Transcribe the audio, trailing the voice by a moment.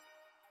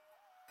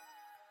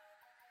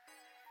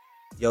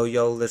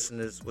Yo,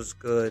 listeners, what's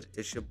good?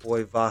 It's your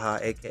boy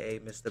Vaha, aka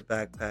Mr.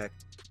 Backpack.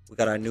 We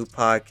got our new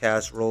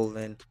podcast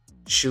rolling,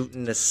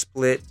 shooting the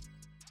split,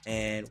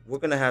 and we're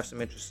gonna have some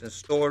interesting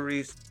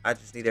stories. I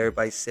just need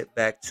everybody to sit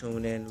back,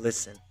 tune in,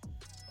 listen.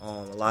 A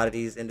lot of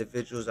these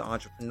individuals are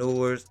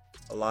entrepreneurs.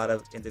 A lot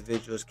of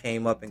individuals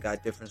came up and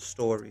got different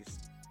stories.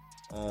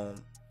 Um,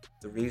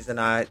 the reason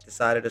I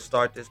decided to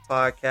start this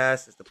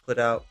podcast is to put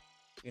out,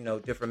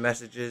 different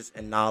messages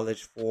and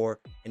knowledge for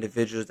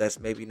individuals that's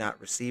maybe not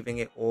receiving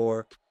it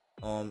or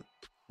um,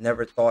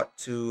 never thought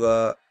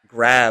to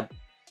grab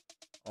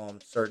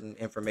certain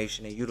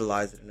information and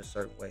utilize it in a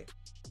certain way.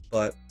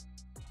 But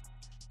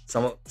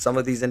some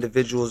of these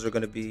individuals are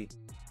going to be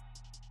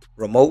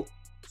remote,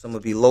 some will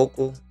be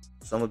local,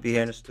 some will be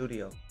here in the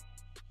studio.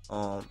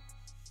 Um,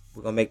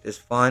 we're gonna make this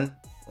fun.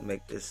 We'll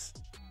make this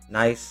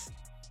nice,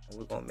 and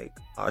we're gonna make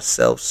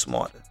ourselves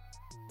smarter.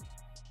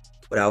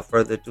 Without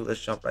further ado, let's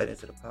jump right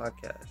into the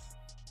podcast.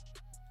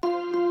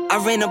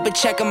 I ran up a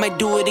check, I might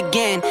do it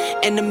again.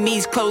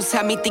 Enemies close,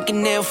 had me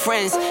thinking they're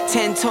friends.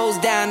 10 toes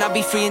down, I'll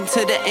be free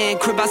until the end.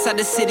 Crib outside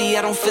the city,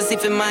 I don't feel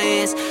safe in my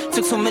hands.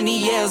 Took so many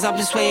years, I'm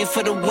just waiting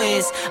for the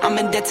wins. I'm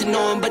in debt to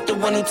no one but the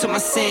one who took my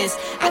sins.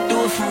 I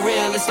do it for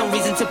real, there's no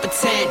reason to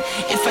pretend.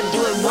 If I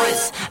do it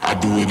once, I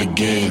do it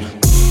again.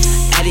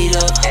 Add it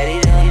up,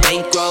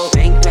 bankroll,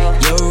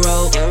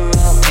 euro,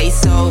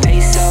 peso,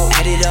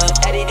 add it up.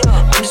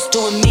 I'm just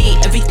doing me,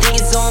 everything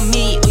is on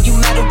me. Oh, you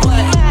matter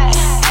what?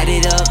 Add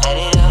it up,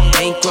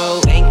 bankroll,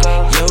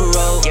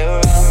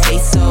 euro,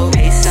 peso,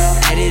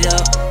 add it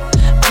up.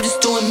 I'm just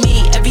doing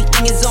me,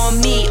 everything is on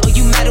me. Oh,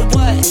 you matter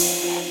what?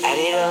 Add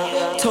it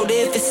up. Told her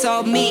if it's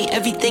all me,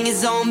 everything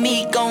is on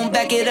me. Gon'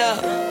 back it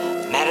up.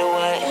 Matter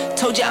what?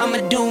 Told you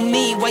I'ma do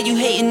me. Why you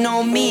hating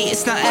on me?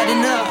 It's not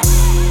adding up.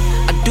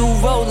 I do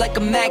roll like a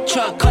Mack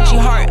truck. Country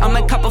heart, I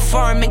might cop a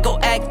farm and go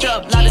act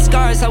up. Lot of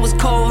scars, I was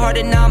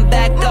cold-hearted, now I'm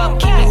back up.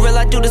 Keep it real,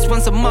 I do this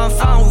once a month,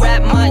 I don't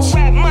rap much.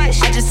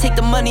 I just take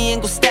the money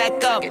and go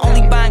stack up.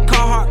 Only buying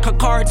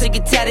car to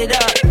get tatted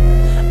up.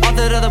 All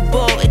that other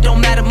bull, it don't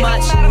matter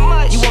much.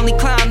 You only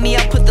climb me,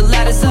 I put the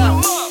ladders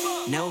up.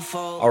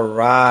 All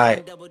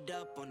right.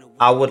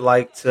 I would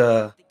like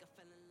to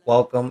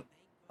welcome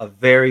a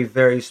very,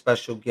 very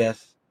special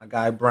guest, a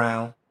guy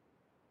Brown.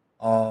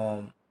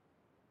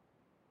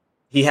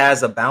 He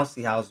has a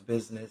bouncy house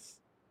business.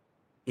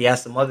 He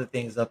has some other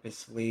things up his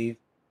sleeve.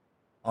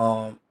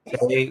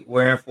 Today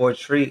we're in for a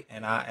treat,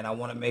 and I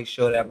want to make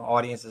sure that my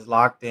audience is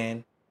locked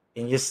in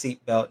your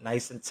seatbelt,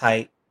 nice and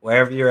tight,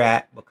 wherever you're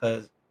at,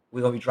 because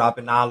we're gonna be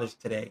dropping knowledge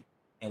today,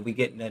 and we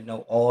getting to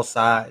know all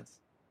sides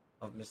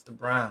of Mr.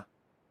 Brown.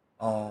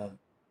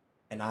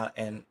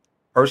 And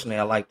personally,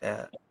 I like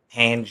to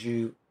hand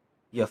you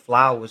your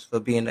flowers for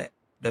being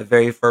the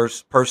very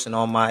first person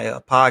on my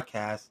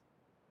podcast,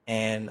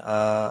 and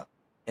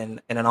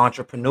an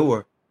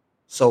entrepreneur.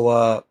 So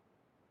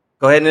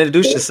go ahead and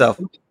introduce yourself.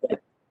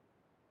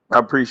 I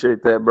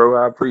appreciate that, bro.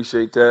 I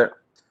appreciate that.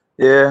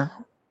 Yeah,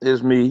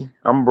 it's me.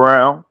 I'm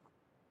Brown,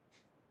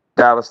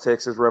 Dallas,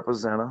 Texas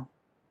representative,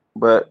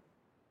 but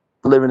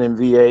living in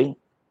VA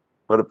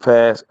for the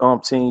past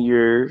umpteen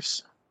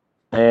years.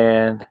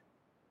 And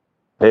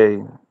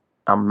hey,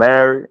 I'm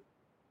married,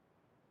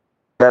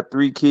 got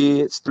 3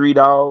 kids, 3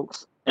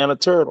 dogs, and a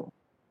turtle.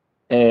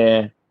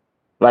 And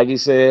like you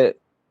said,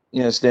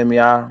 you understand me,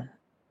 I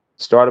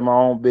started my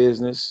own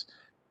business,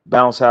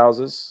 Bounce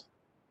Houses.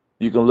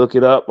 You can look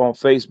it up on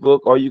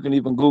Facebook, or you can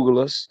even Google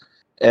us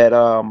at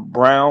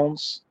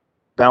Brown's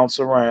Bounce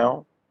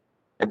Around.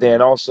 And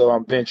then also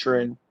I'm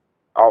venturing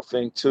off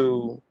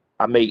into,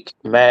 I make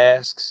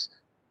masks.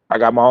 I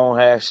got my own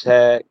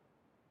hashtag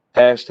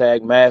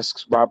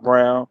masks by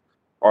Brown,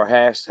 or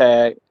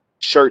hashtag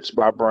shirts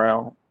by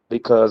Brown,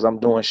 because I'm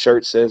doing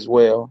shirts as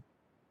well.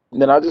 And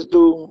then I just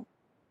do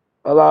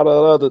a lot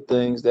of other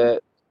things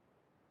that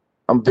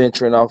I'm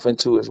venturing off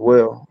into as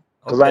well,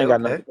 because I ain't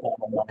got nothing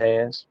on my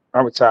hands.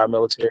 I'm retired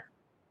military.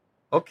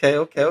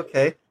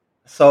 Okay.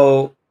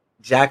 So,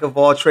 jack of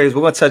all trades.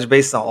 We're gonna touch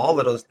base on all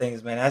of those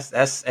things, man.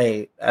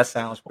 That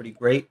sounds pretty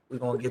great. We're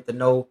gonna get to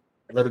know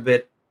a little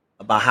bit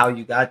about how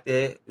you got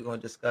there. We're gonna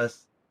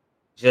discuss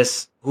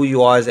just who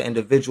you are as an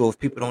individual. If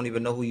people don't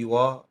even know who you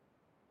are,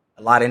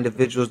 a lot of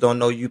individuals don't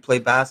know you play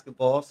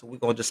basketball. So we're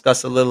gonna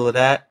discuss a little of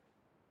that.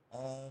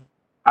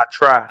 I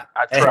try.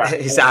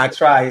 He said, I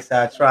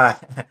try.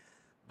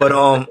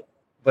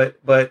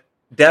 But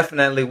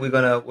definitely we're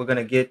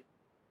gonna get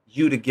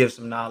you to give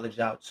some knowledge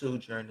out too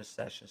during the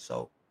session.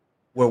 So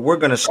where we're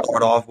gonna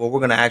start off, where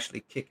we're gonna actually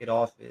kick it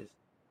off, is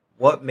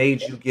what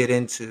made you get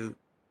into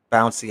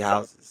bouncy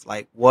houses?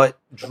 Like, what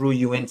drew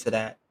you into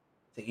that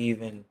to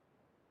even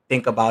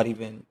think about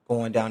even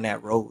going down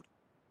that road?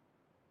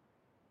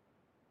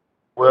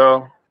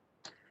 Well,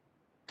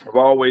 I've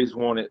always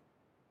wanted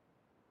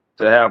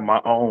to have my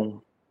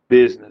own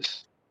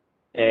business,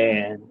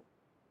 and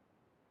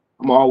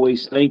I'm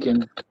always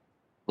thinking,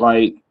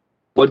 like,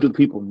 what do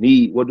people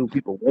need? What do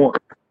people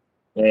want?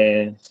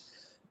 And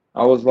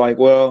I was like,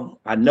 well,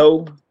 I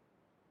know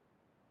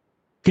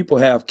people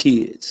have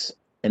kids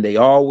and they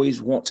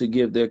always want to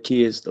give their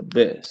kids the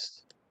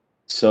best.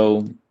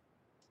 So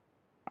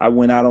I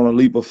went out on a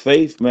leap of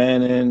faith,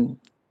 man, and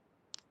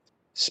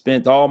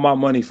spent all my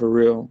money for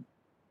real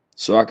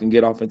so I can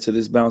get off into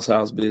this bounce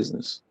house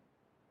business.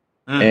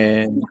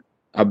 And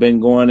I've been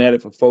going at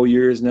it for 4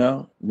 years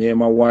now, me and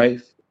my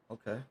wife.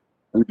 Okay.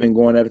 We've been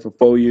going at it for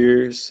 4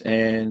 years,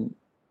 and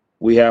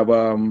we have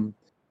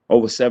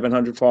over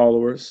 700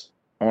 followers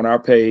on our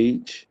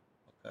page.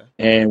 Okay.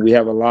 And we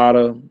have a lot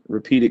of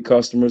repeated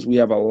customers. We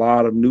have a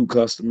lot of new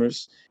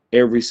customers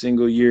every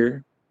single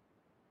year.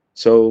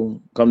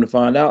 So come to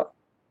find out,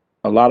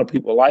 a lot of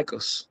people like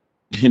us,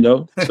 you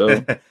know?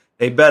 So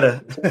they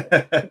better.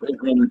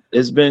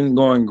 it's been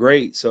going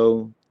great.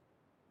 So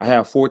I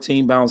have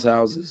 14 bounce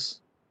houses.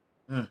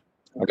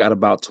 I got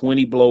about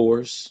 20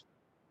 blowers.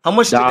 How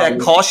much did that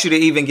cost you to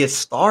even get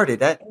started?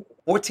 That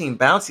 14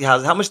 bouncy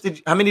houses.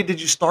 How many did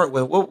you start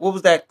with? What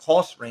was that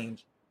cost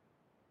range?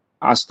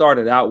 I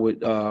started out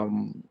with I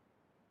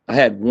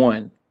had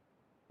one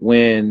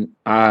when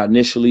I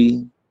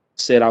initially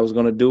said I was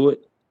going to do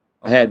it.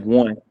 I had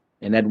one,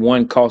 and that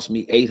one cost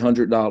me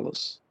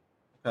 $800.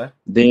 Okay.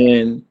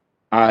 Then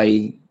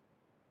I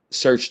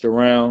searched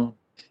around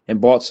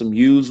and bought some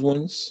used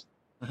ones.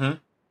 Mm-hmm.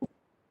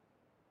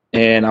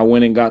 And I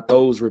went and got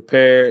those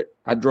repaired.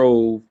 I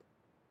drove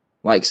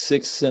like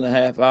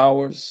 6.5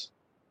 hours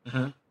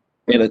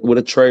with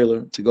a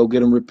trailer to go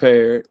get them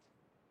repaired.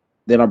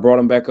 Then I brought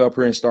them back up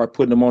here and started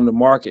putting them on the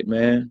market,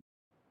 man.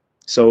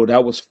 So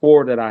that was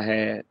 4 that I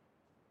had.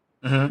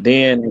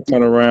 Then I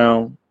turned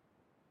around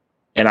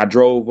and I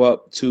drove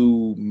up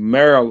to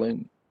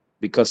Maryland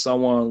because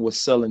someone was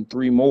selling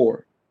 3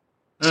 more.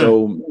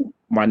 So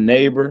my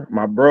neighbor,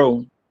 my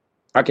bro,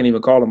 I can't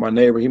even call him my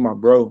neighbor. He my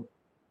bro.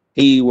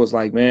 He was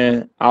like,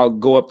 man, I'll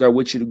go up there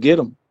with you to get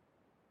them.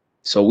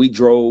 So we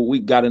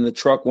got in the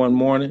truck one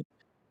morning,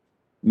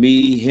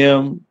 me,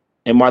 him,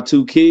 and my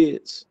 2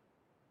 kids.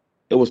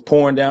 It was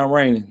pouring down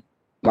raining.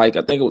 Like,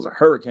 I think it was a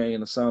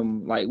hurricane or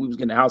something. Like, we was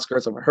getting the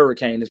outskirts of a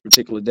hurricane this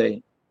particular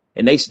day.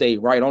 And they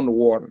stayed right on the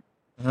water.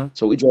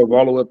 So we drove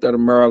all the way up there to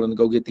Maryland to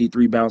go get these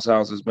 3 bounce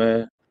houses,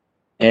 man.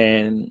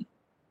 And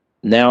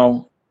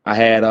now I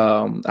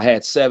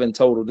had 7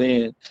 total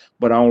then,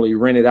 but I only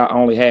rented out. I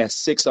only had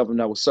 6 of them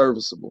that were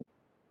serviceable.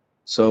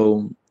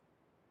 So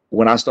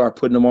when I started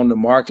putting them on the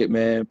market,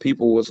 man,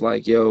 people was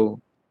like,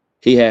 yo,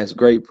 he has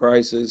great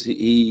prices.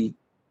 He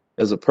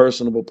is a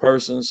personable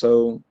person.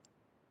 So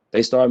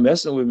they started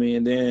messing with me,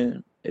 and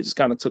then it just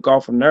kind of took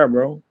off from there,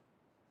 bro.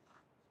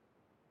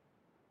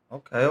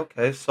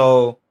 Okay.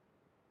 So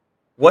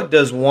what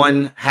does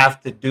one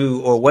have to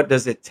do, or what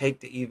does it take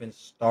to even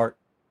start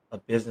a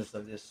business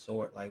of this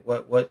sort? Like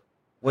what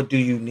do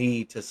you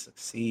need to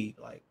succeed?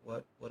 Like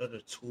what are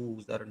the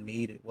tools that are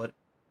needed? What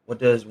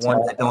does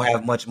one that don't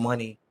have much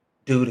money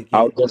do to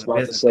get into a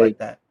business like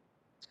that?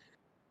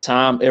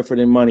 Time, effort,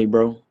 and money,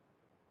 bro.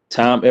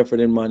 Time, effort,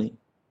 and money.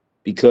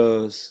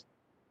 Because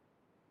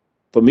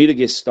for me to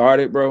get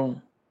started,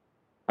 bro,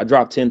 I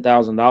dropped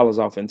 $10,000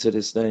 off into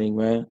this thing,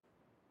 man.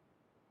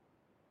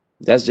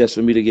 That's just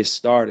for me to get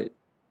started.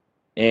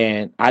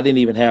 And I didn't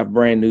even have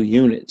brand new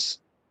units.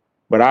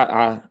 But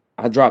I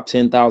dropped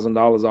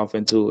 $10,000 off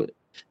into it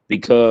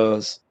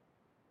because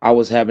I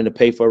was having to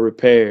pay for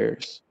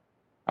repairs.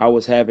 I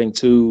was having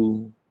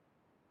to,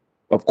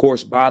 of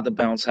course, buy the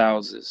bounce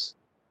houses.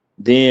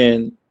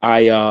 Then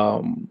I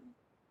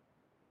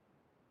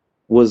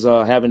was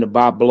having to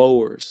buy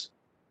blowers.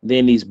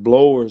 Then these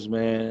blowers,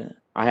 man,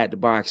 I had to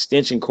buy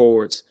extension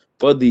cords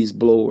for these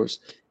blowers.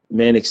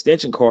 Man,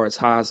 extension cords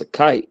high as a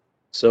kite.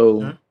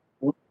 So,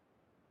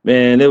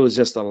 man, it was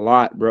just a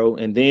lot, bro.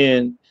 And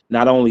then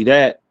not only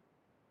that,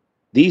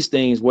 these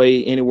things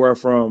weigh anywhere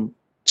from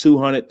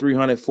 200,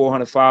 300,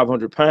 400,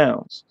 500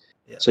 pounds.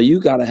 Yeah. So you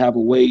got to have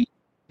a way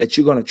that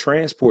you're going to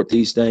transport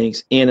these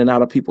things in and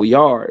out of people's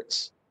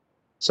yards.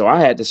 So I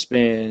had to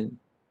spend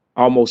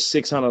almost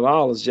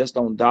 $600 just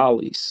on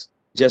dollies,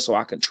 just so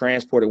I can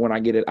transport it when I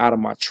get it out of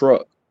my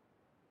truck.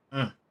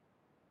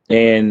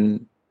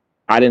 And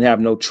I didn't have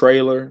no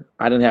trailer.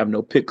 I didn't have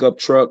no pickup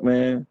truck,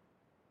 man.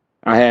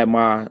 I had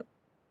my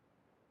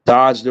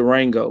Dodge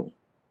Durango.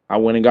 I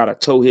went and got a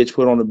tow hitch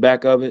put on the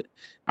back of it.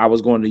 I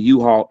was going to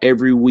U-Haul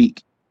every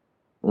week,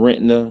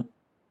 renting a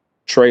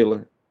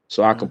trailer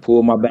so I could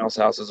pull my bounce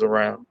houses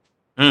around.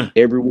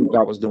 Every week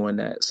I was doing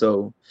that.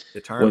 So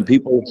when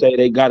people say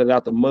they got it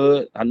out the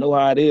mud, I know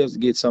how it is to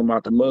get something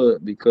out the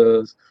mud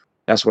because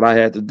that's what I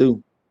had to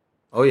do.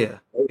 Oh yeah.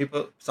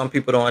 Some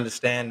people don't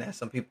understand that.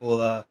 Some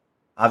people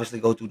obviously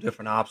go through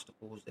different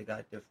obstacles. They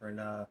got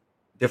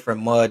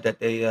different mud that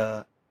they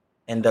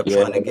end up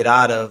trying to get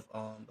out of.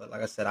 But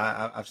like I said,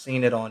 I've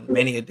seen it on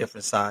many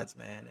different sides,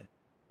 man.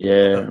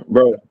 And,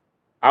 bro.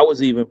 I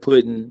was even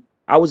putting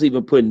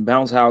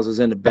bounce houses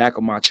in the back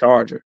of my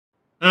Charger.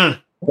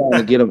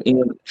 Trying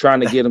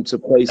to get them to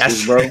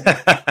places, bro.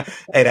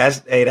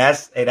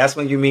 That's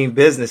when you mean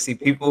business. See,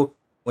 people,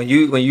 when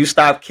you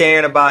stop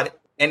caring about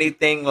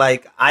anything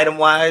like item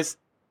wise,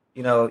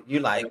 you know, you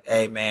like,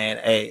 hey man,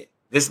 hey,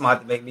 this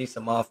might make me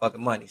some motherfucking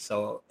money.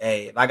 So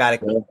hey, if I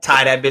gotta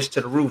tie that bitch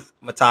to the roof,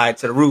 I'm gonna tie it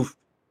to the roof.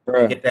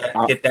 Get that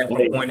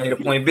from point A to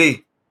point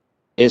B.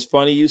 It's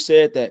funny you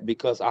said that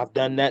because I've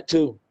done that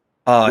too.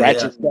 Oh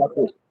Ratchet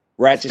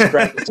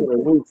strapped it to the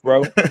roof,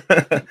 bro.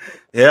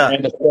 Yeah.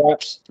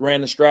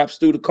 Ran the straps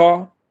through the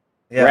car.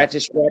 Yeah.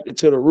 Ratchet strapped it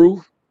to the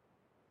roof,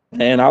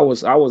 and I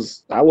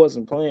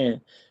wasn't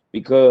playing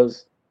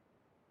because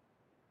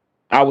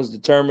I was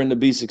determined to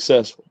be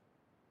successful.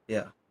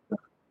 Yeah.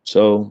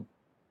 So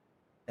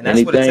And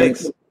that's what it anything,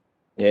 takes.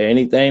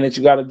 anything that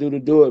you got to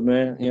do it,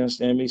 man. You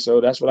understand me? So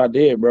that's what I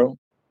did, bro.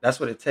 That's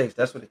what it takes.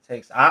 That's what it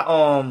takes.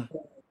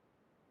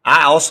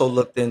 I also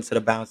looked into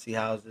the bouncy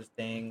houses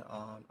thing.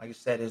 Like you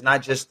said, it's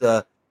not just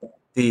the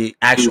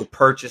actual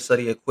purchase of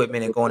the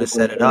equipment and going to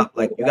set it up.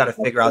 Like you got to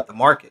figure out the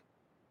market.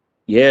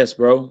 Yes,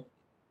 bro.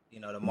 You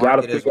know, the You got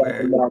to market is figure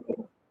out the where. market.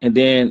 And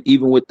then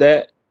even with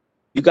that,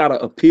 you got to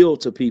appeal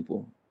to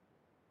people.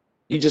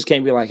 You just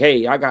can't be like,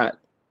 "Hey, I got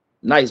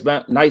nice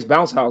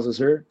bounce houses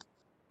here."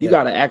 You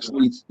Yeah.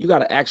 got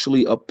to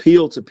actually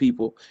appeal to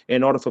people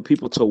in order for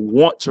people to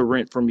want to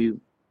rent from you.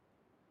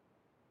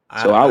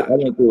 So I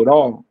went through it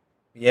all.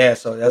 Yeah.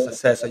 So that's a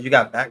set. So you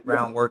got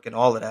background work and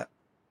all of that.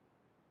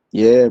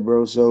 Yeah,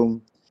 bro.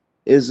 So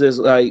it's just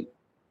like,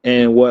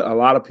 and what a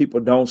lot of people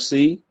don't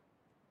see,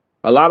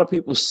 a lot of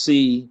people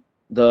see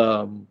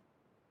the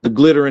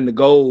glitter and the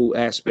gold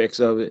aspects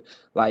of it.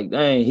 Like,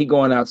 dang, he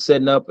going out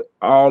setting up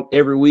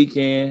every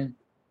weekend.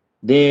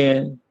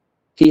 Then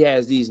he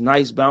has these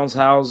nice bounce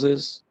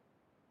houses,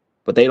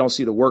 but they don't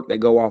see the work that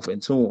go off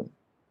into them.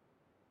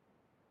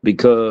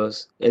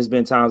 Because it's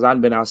been times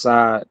I've been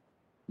outside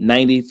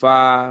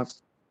 95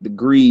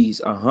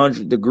 degrees,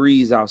 100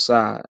 degrees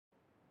outside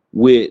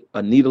with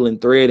a needle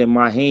and thread in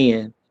my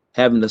hand,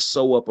 having to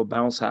sew up a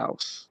bounce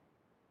house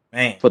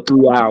Man. for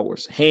 3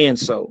 hours. Hand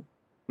sew.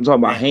 I'm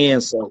talking about Man.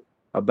 hand sew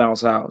a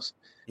bounce house.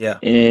 Yeah.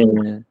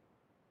 And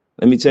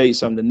let me tell you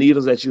something. The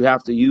needles that you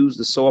have to use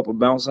to sew up a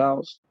bounce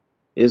house,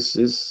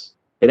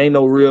 it ain't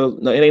no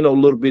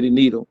little bitty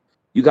needle.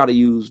 You got to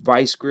use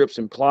vice grips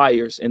and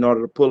pliers in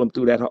order to pull them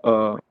through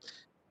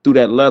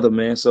that leather,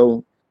 man.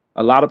 So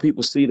a lot of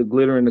people see the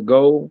glitter and the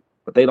gold,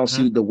 but they don't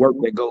see the work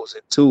that goes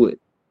into it.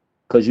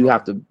 Because you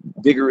have to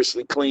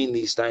vigorously clean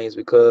these things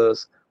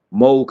because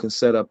mold can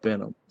set up in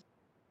them.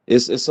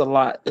 It's a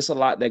lot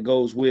that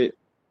goes with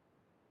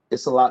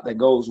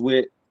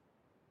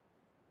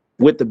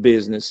the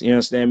business. You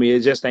understand me? It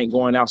just ain't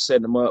going out,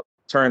 setting them up,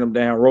 turn them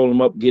down, roll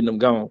them up, getting them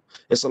gone.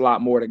 It's a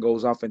lot more that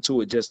goes off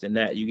into it just in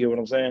that. You get what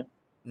I'm saying?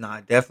 No,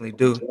 I definitely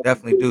do.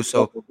 Definitely do.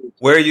 So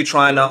where are you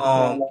trying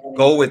to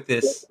go with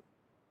this?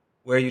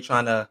 Where are you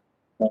trying to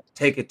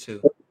take it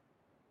to?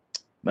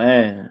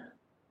 Man,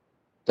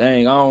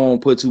 dang, I don't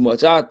want to put too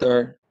much out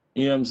there.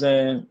 You know what I'm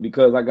saying?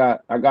 Because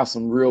I got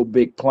some real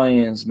big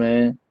plans,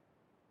 man.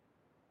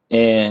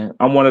 And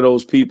I'm one of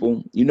those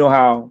people. You know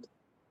how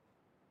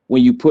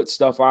when you put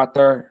stuff out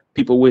there,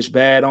 people wish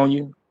bad on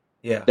you.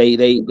 Yeah. They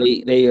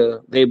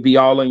be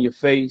all in your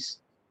face,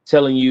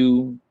 telling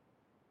you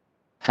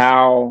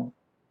how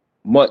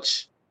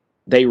much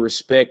they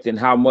respect and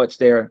how much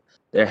they're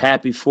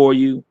happy for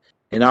you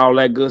and all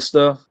that good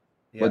stuff.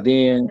 Yeah. But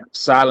then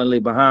silently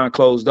behind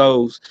closed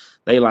doors,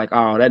 they like,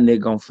 oh, that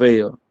nigga gonna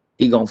fail.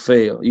 He gonna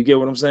fail. You get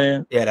what I'm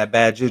saying? Yeah, that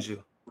bad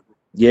juju.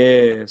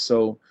 Yeah.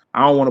 So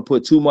I don't want to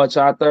put too much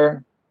out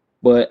there,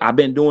 but I've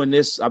been doing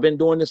this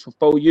for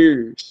 4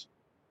 years.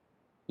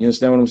 You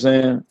understand what I'm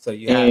saying? So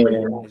you have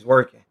it's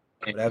working.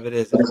 Whatever it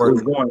is, it's working.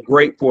 It's going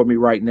great for me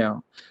right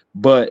now.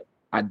 But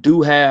I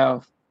do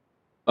have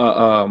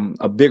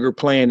a bigger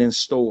plan in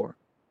store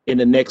in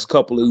the next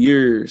couple of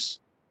years.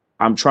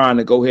 I'm trying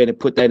to go ahead and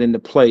put that into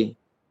play.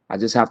 I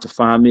just have to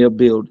find me a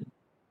building.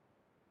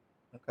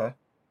 Okay.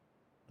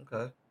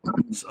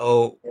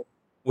 So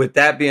with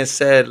that being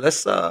said,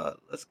 let's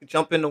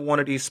jump into one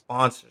of these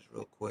sponsors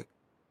real quick.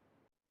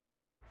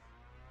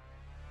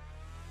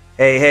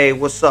 Hey,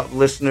 what's up,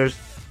 listeners?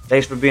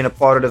 Thanks for being a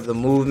part of the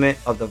movement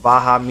of the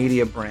Vaha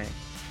Media brand.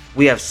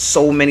 We have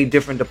so many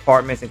different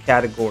departments and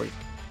categories.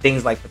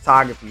 Things like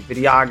photography,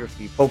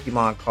 videography,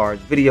 Pokemon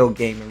cards, video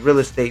gaming, real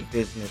estate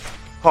business,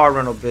 car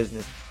rental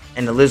business,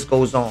 and the list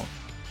goes on.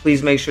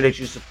 Please make sure that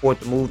you support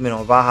the movement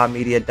on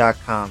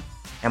VahaMedia.com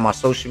and my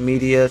social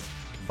medias,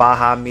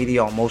 Vaha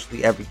Media on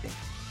mostly everything.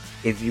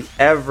 If you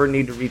ever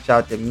need to reach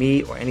out to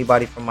me or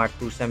anybody from my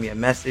crew, send me a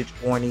message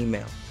or an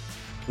email.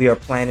 We are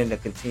planning to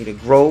continue to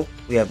grow.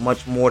 We have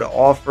much more to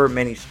offer,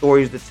 many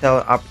stories to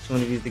tell,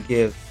 opportunities to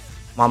give.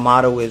 My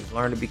motto is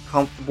learn to be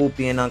comfortable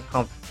being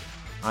uncomfortable.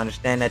 I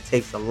understand that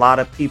takes a lot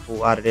of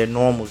people out of their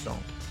normal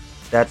zone.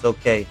 That's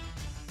okay.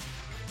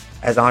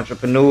 As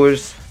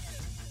entrepreneurs,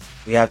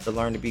 we have to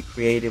learn to be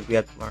creative. We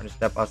have to learn to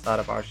step outside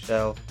of our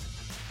shell.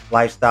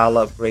 Lifestyle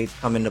upgrades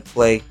come into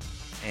play,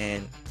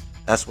 and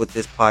that's what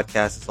this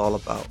podcast is all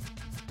about.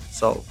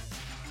 So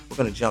we're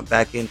going to jump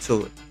back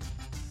into it.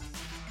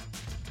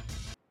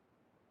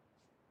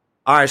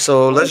 All right,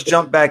 so let's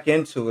jump back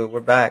into it.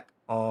 We're back.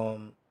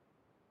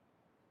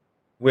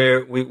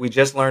 Where we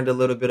just learned a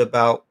little bit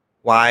about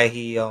why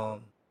he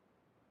got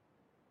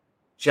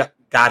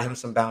him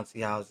some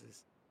bouncy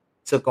houses,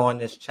 took on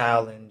this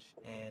challenge,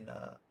 and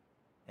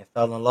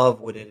fell in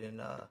love with it,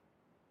 and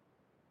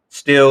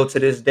still to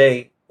this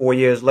day, 4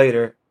 years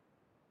later,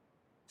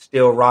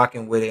 still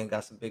rocking with it and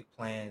got some big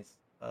plans.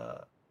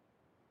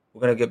 We're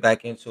gonna get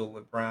back into it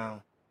with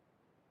Brown.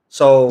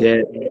 So,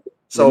 Yeah.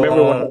 so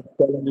Remember when I was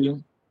telling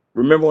you?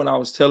 Remember when I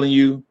was telling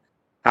you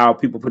how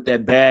people put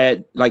that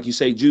bad, like you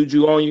say,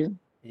 juju on you?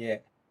 yeah,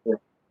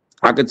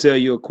 I could tell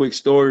you a quick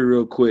story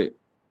real quick.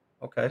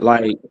 okay,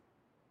 Like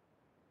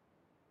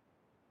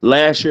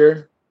last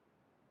year,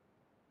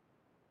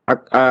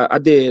 I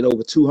did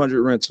over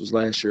 200 rentals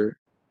last year.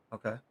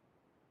 okay,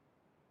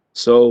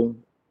 So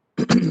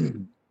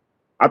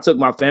I took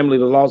my family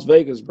to Las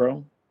Vegas,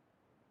 bro.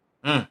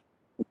 Mm.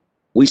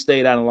 We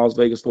stayed out in Las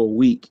Vegas for a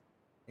week.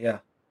 yeah,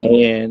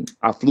 And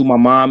I flew my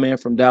mom in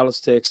from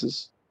Dallas,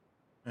 Texas.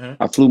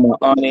 Mm-hmm. I flew my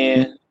aunt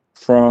in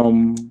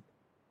from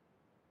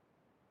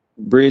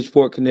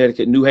Bridgeport,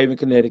 Connecticut, New Haven,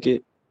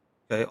 Connecticut.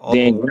 Okay, all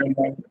Then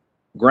over.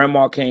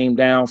 grandma came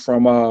down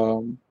from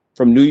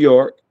New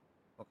York.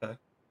 Okay,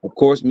 Of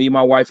course, me,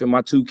 my wife, and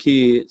my 2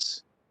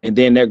 kids, and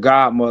then their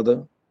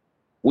godmother.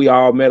 We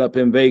all met up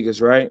in Vegas,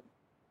 right?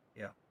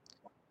 yeah,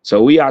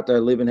 So we out there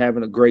living,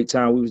 having a great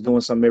time. We was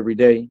doing something every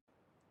day.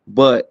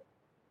 But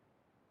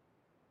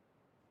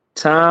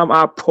time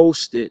I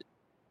posted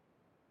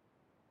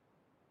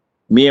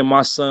me and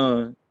my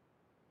son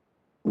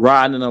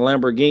riding in a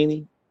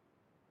Lamborghini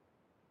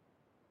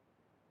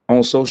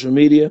on social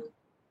media,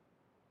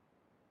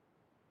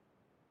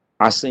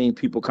 I seen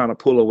people kind of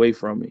pull away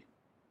from me.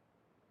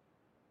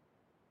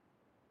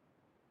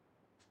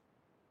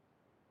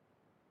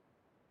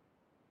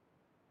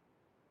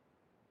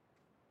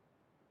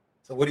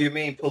 So what do you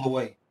mean pull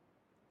away?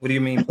 What do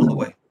you mean pull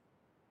away?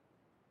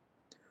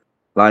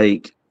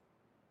 Like,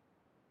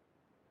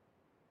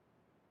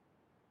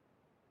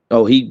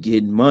 oh, he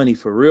getting money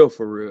for real,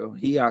 for real.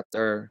 He out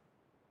there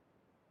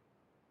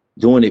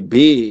doing it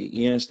big.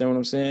 You understand what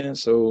I'm saying?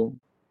 So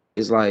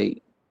it's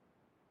like,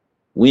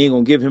 we ain't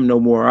gonna give him no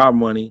more of our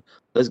money.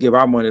 Let's give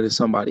our money to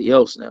somebody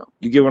else now.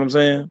 You get what I'm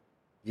saying?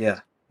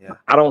 Yeah, yeah,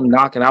 I don't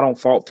knock and I don't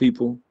fault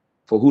people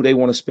for who they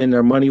want to spend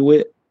their money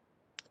with.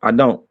 I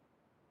don't.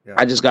 yeah.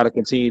 I just got to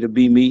continue to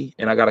be me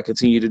and I got to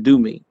continue to do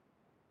me.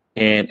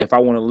 And if I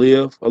want to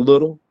live a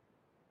little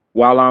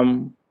while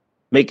I'm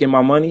making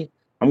my money,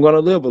 I'm going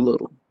to live a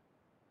little.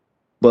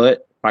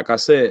 But like I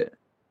said,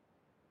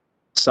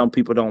 some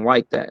people don't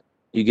like that.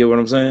 You get what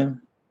I'm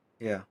saying?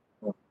 Yeah.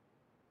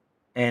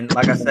 And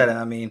like I said,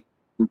 I mean,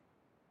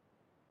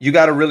 you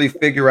got to really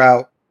figure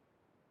out.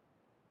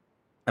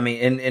 I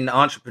mean, in the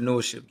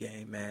entrepreneurship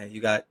game, man,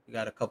 you got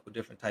a couple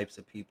different types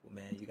of people,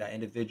 man. You got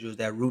individuals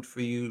that root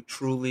for you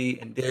truly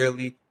and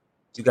dearly.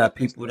 You got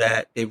people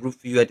that they root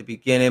for you at the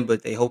beginning,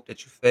 but they hope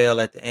that you fail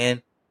at the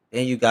end.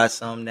 Then you got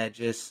some that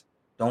just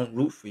don't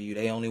root for you.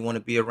 They only want to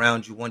be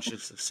around you once you're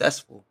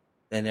successful.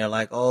 Then they're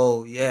like,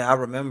 "Oh yeah, I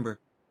remember."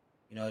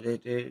 You know,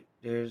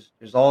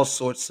 there's all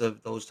sorts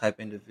of those type of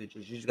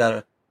individuals. You just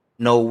gotta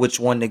know which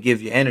one to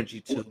give your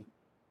energy to,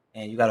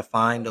 and you gotta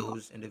find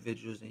those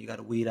individuals, and you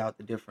gotta weed out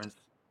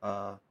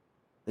uh,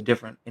 the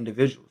different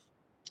individuals.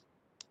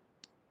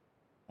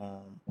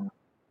 Um,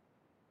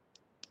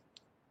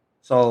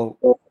 so,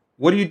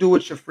 what do you do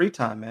with your free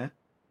time, man?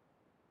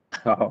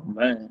 Oh,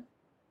 man.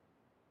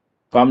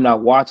 If I'm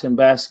not watching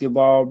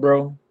basketball,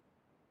 bro,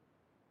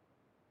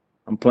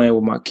 I'm playing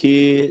with my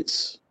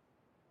kids.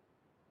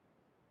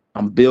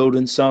 I'm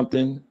building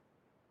something,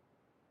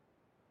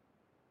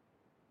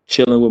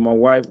 chilling with my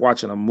wife,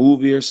 watching a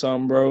movie or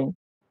something, bro.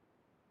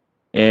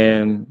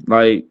 And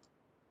like,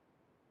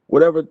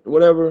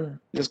 whatever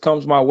just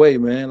comes my way,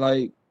 man.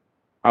 Like,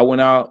 I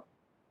went out,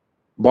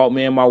 bought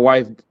me and my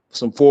wife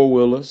some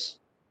 4-wheelers.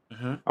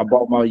 Hmm. I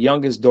bought my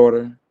youngest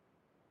daughter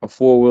a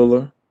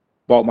 4-wheeler,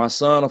 bought my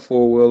son a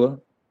 4-wheeler.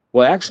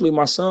 Well, actually,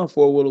 my son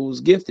 4-wheeler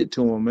was gifted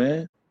to him,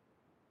 man,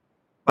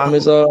 from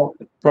his Wow.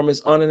 from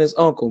his aunt and his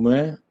uncle,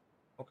 man.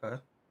 Okay,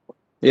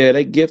 Yeah,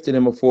 they gifted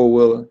him a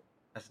 4-wheeler,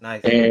 that's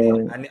nice.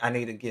 and I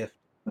need a gift.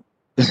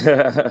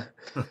 yeah,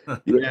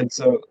 and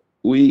so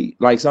we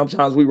like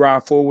sometimes we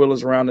ride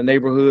 4-wheelers around the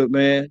neighborhood,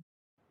 man,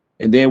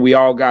 and then we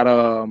all got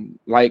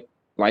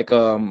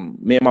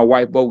me and my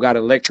wife both got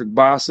electric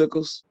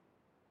bicycles,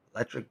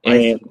 Electric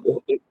and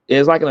bicycle.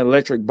 it's like an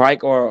electric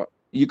bike, or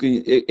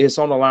it's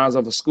on the lines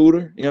of a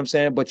scooter, you know what I'm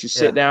saying? But you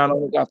sit Yeah. down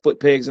on it, got foot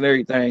pegs and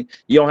everything.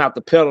 You don't have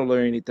to pedal or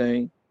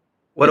anything.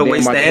 What And a then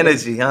waste my of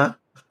energy, huh?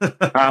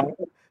 uh,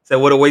 So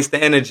what a waste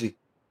of energy.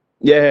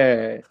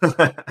 yeah,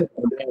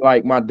 and then,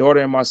 like my daughter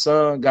and my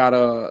son got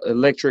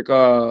electric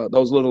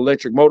those little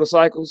electric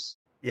motorcycles.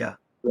 Yeah,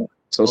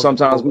 So those are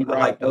sometimes dope. we I ride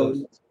like those.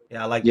 those.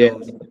 Yeah, I like Yeah,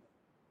 those.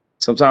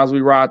 sometimes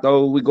we ride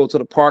those. We go to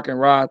the park and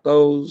ride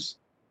those.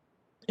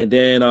 And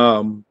then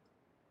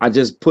I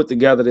just put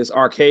together this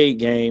arcade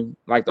game,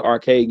 like the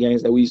arcade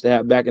games that we used to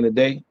have back in the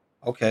day.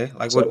 Okay,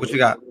 like So what you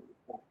got?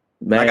 Cause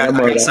man, I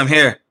got some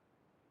here.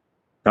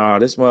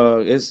 this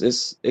mug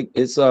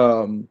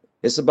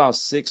it's about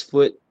 6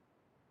 foot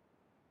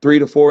 3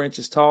 to 4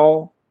 inches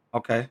tall.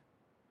 Okay,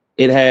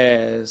 It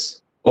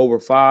has over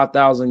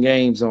 5,000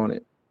 games on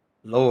it.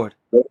 Lord.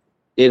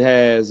 It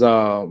has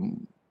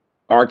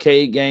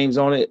arcade games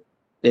on it.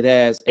 It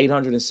has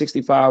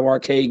 865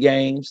 arcade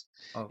games.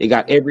 It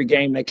got Okay. every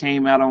game that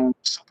came out on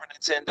Super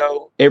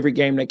Nintendo, every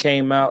game that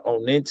came out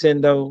on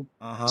Nintendo,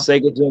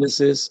 Sega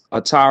Genesis,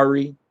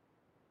 Atari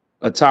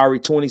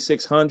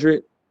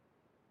 2600,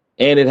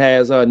 and it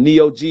has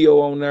Neo Geo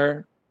on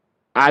there,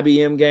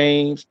 IBM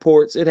games,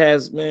 ports. It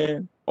has,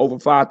 man, over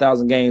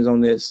 5,000 games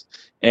on this.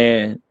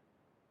 And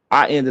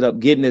I ended up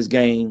getting this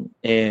game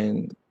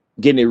and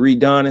getting it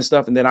redone and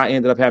stuff. And then I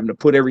ended up having to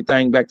put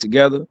everything back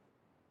together.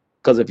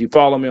 Because if you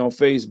follow me on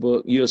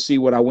Facebook, you'll see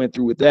what I went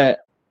through with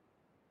that.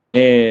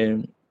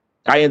 And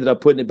I ended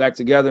up putting it back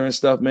together and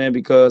stuff, man,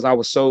 because I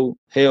was so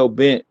hell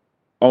bent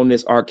on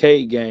this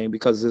arcade game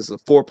because it's a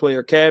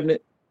 4-player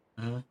cabinet.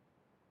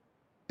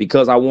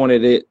 Because I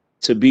wanted it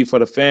to be for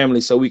the family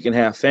so we can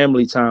have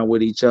family time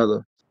with each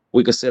other.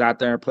 We could sit out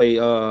there and play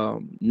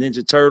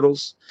Ninja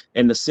Turtles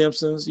and The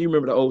Simpsons. You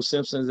remember the old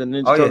Simpsons and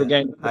Ninja Turtle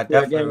game? I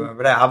definitely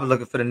remember that. I was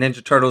looking for the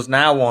Ninja Turtles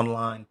now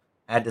online.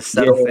 I had to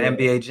settle for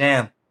NBA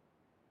Jam.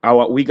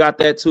 We got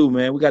that too,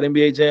 man. We got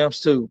NBA Jams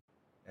too.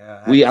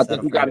 Yeah, I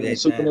think we got it in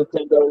Super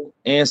Nintendo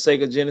and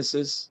Sega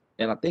Genesis.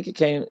 And I think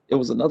it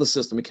was another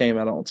system it came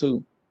out on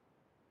too.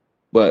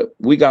 But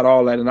we got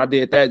all that, and I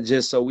did that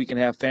just so we can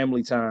have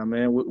family time,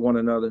 man, with one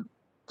another.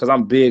 Because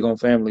I'm big on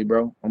family,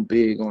 bro. I'm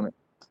big on it.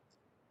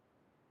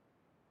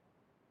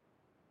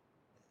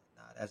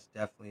 Nah, that's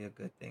definitely a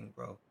good thing,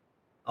 bro.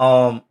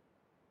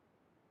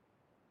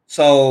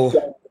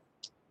 So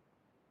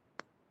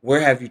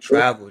where have you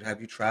traveled?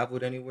 Have you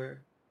traveled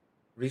anywhere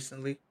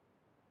recently?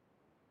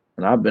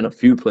 And I've been a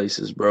few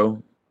places,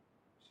 bro.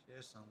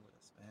 Share some with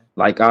us, man.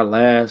 Like our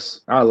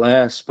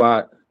last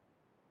spot,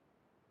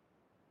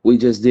 we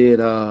just did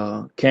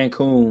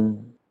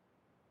Cancun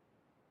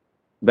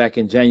back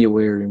in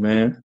January,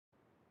 man.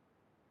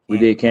 We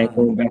did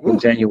Cancun back in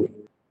January.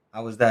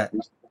 How was that?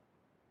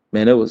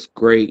 Man, it was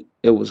great.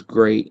 It was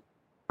great.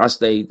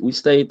 We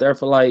stayed there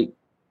for like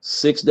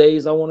 6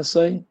 days, I want to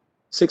say.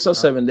 6 or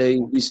 7 days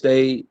we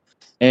stayed,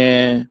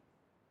 and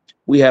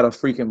we had a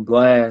freaking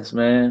blast,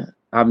 man.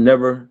 I've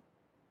never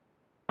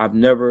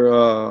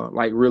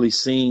like really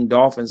seen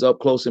dolphins up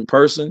close in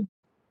person.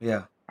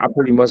 Yeah. I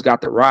pretty much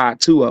got to ride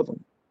 2 of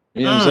them.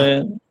 You know what I'm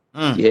saying?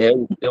 Yeah,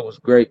 it was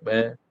great,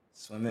 man.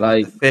 Swimming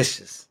with the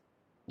fishes.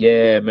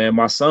 Yeah, man.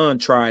 My son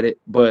tried it,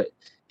 but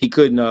he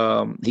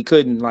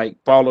couldn't like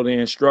follow the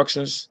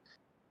instructions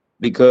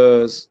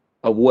because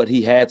of what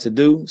he had to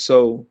do.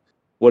 So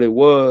what it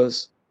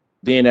was,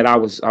 being that I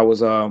was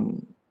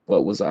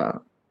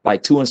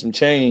like 2 and some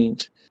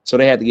change, so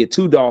they had to get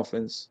 2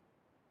 dolphins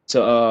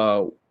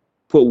to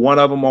put one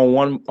of them on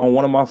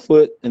one of my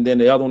foot and then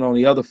the other one on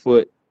the other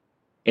foot,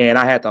 and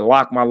I had to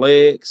lock my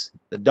legs.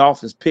 The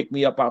dolphins picked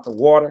me up out the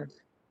water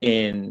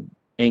and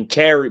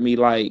carried me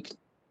like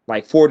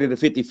 40 to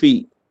 50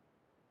 feet.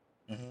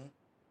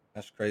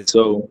 That's crazy.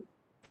 So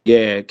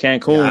yeah,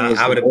 Cancun.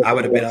 Yeah, I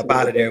would have been up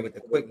out of there with the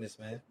quickness,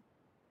 man.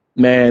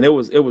 Man, it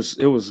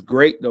was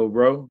great though,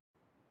 bro.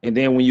 And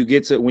then when you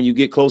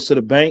get close to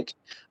the bank,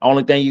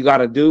 only thing you got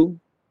to do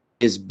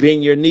is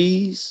bend your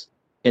knees,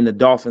 and the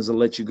dolphins will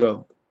let you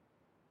go.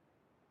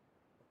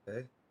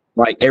 Okay.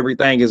 Like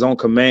everything is on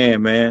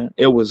command, man.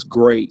 It was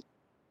great.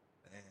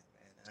 Man,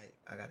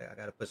 I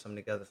gotta put something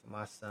together for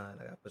my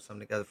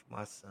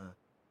son.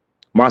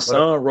 My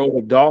son rode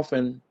a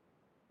dolphin.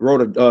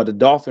 The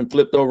dolphin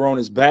flipped over on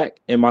his back,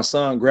 and my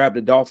son grabbed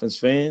the dolphin's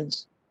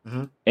fins,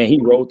 and he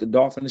rode the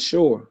dolphin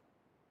ashore.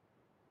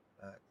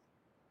 That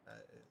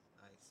is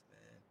nice,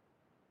 man.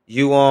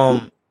 You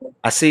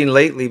I seen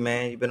lately,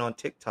 man. You've been on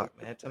TikTok,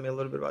 man. Tell me a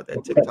little bit about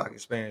that TikTok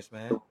experience,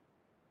 man.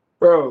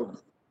 Bro,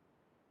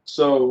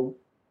 so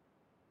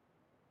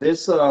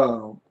this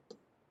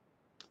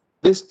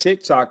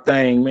TikTok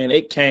thing, man,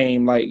 it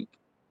came like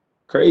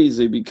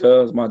crazy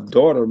because my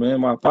daughter,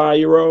 man, my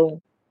 5-year-old,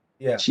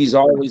 she's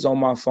always on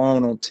my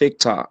phone on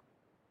TikTok.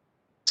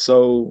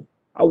 So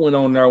I went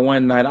on there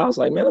one night. I was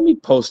like, man, let me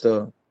post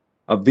a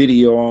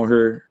video on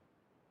her.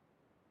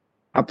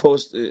 I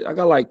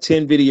got like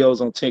 10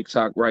 videos on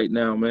TikTok right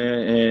now,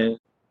 man. And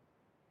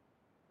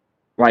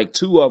like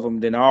 2 of them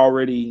then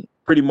already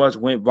pretty much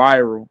went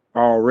viral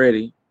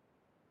already.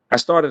 I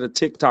started a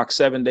TikTok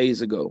 7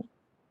 days ago.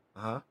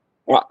 I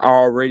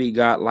already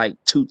got like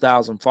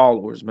 2,000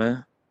 followers,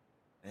 man.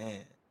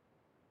 Man.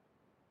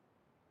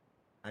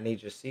 I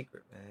need your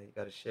secret, man. You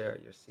got to share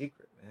your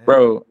secret, man.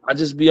 Bro, I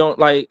just be on,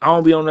 like, I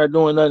don't be on there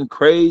doing nothing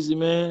crazy,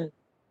 man.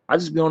 I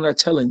just be on there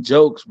telling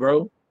jokes,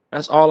 bro.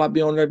 That's all I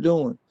be on there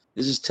doing.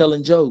 It's just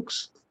telling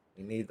jokes.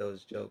 We need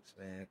those jokes,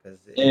 man, because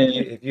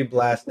if you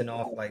blasting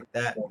off like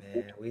that,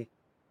 man, we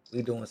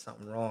doing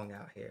something wrong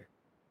out here.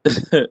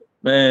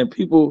 Man,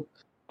 people,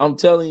 I'm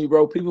telling you,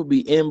 bro, people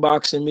be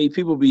inboxing me.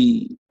 People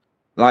be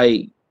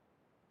like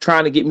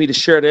trying to get me to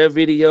share their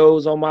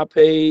videos on my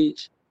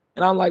page.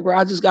 And I'm like, bro,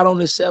 I just got on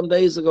this 7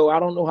 days ago. I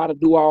don't know how to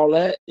do all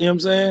that. You know what I'm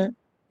saying?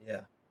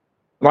 Yeah.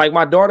 Like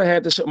my daughter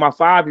had to show, my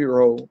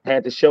 5-year-old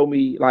had to show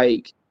me,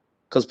 like,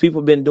 because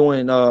people been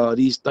doing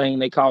these things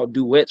they call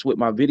duets with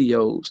my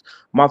videos.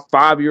 My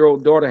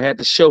 5-year-old daughter had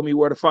to show me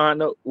where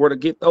to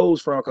get those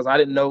from, because I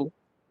didn't know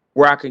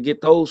where I could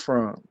get those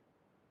from.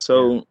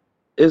 Yeah. So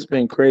it's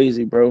been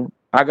crazy, bro.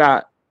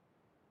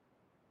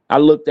 I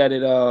looked at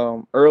it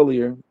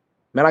earlier.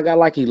 Man, I got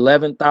like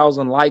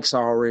 11,000 likes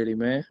already,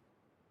 man.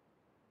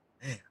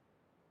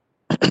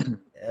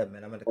 Yeah,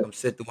 man. I'm gonna come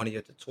sit through one of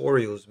your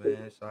tutorials,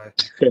 man. So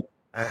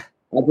I, I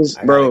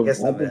gotta Bro, get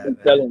some I of just be that, man.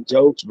 telling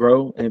jokes,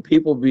 bro, and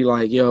people be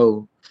like,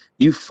 "Yo,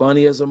 you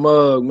funny as a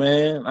mug,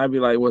 man." I be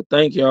like, "Well,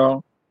 thank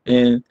y'all,"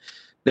 and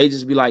they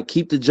just be like,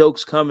 "Keep the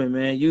jokes coming,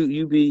 man.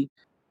 You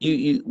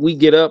we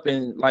get up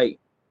and like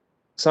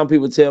some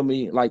people tell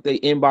me like they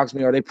inbox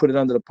me or they put it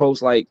under the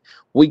post like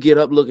we get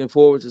up looking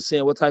forward to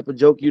seeing what type of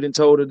joke you done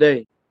told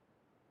today."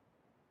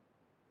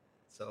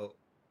 So,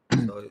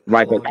 so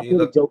how Like long I do you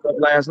put a look? joke up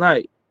last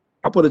night.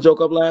 I put a joke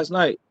up last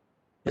night.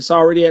 It's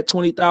already at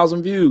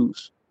 20,000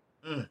 views.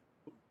 Mm,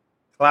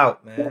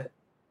 clout, man.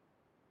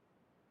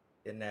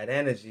 Getting that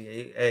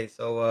energy. Hey,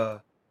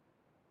 so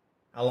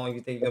how long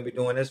you think you're gonna be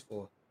doing this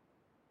for?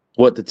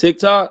 What, the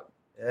TikTok?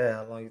 Yeah,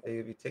 how long you think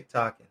you'll be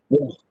TikToking?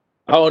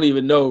 I don't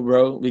even know,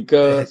 bro,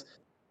 because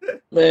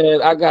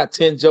man, I got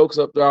 10 jokes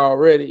up there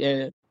already,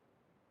 and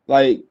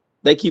like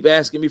they keep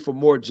asking me for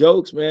more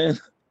jokes, man.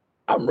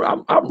 I'm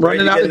Where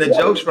running you out getting of the jokes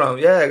jokes from?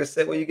 Yeah, I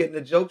said where you getting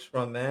the jokes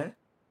from, man.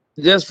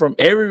 just from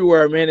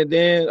everywhere, man. And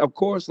then of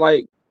course,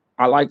 like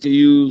I like to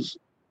use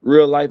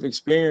real life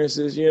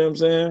experiences, you know what I'm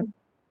saying?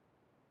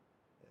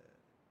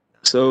 Nah,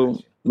 I got So you.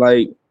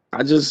 like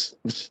I just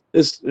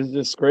it's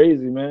just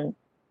crazy, man.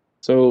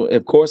 So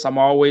of course I'm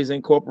always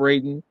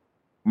incorporating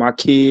my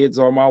kids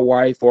or my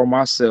wife or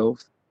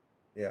myself.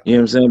 Yeah, You know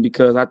what I'm saying?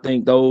 Because I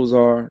think those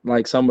are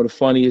like some of the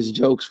funniest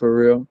jokes for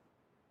real.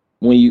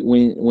 When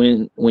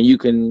you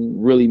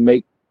can really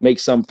make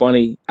something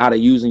funny out of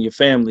using your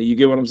family. You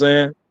get what I'm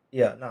saying?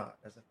 yeah, nah,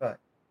 that's a fact.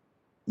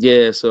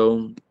 Yeah,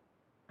 so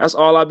that's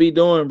all I be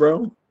doing,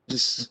 bro.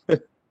 Just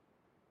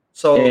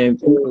So, and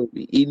people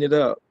be eating it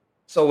up.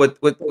 so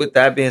with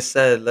that being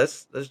said,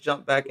 let's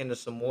jump back into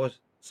some more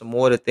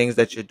of the things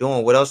that you're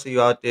doing. What else are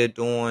you out there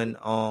doing,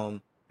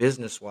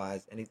 business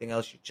wise? Anything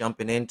else you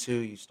jumping into?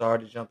 You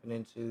started jumping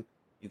into?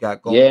 You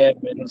got going? Yeah,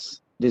 man.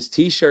 This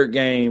t-shirt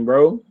game,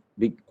 bro.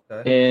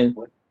 Okay. And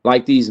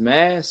like these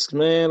masks,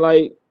 man,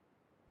 like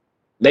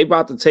they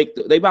about to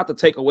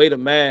take away the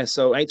mask.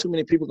 So ain't too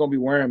many people gonna be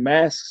wearing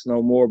masks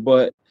no more.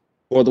 But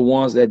for the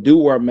ones that do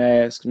wear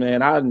masks,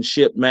 man, I done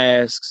ship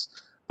masks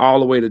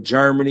all the way to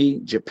Germany,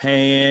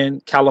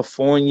 Japan,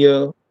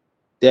 California,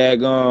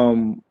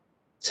 daggum,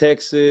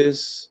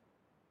 Texas,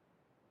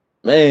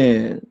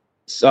 man,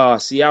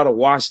 Seattle,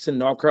 Washington,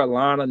 North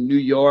Carolina, New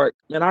York.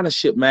 Man, I done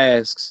ship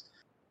masks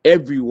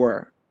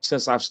everywhere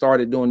since I've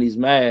started doing these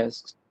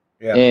masks.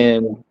 Yeah.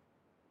 And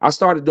I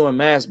started doing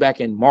masks back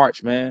in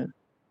March, man.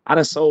 I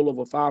done sold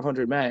over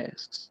 500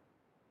 masks.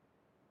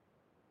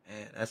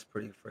 Man, that's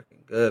pretty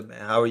freaking good, man.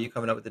 How are you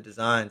coming up with the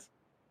designs?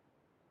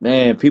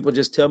 Man, people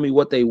just tell me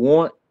what they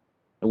want.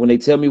 And when they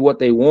tell me what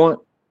they want,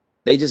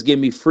 they just give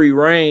me free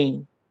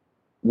reign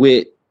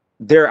with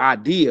their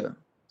idea.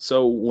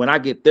 So when I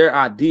get their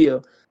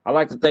idea, I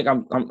like to think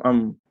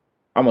I'm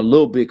a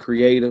little bit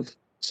creative.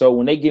 So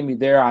when they give me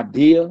their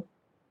idea,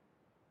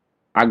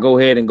 I go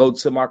ahead and go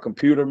to my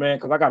computer, man,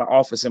 because I got an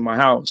office in my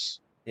house.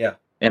 Yeah.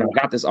 And I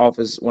got this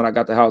office when I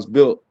got the house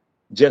built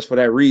just for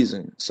that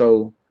reason.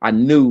 So I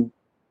knew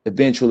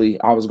eventually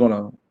I was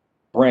gonna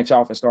branch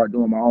off and start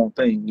doing my own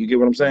thing. You get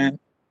what I'm saying?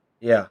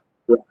 Yeah.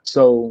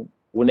 So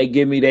when they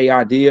give me their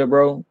idea,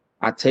 bro,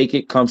 I take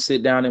it, come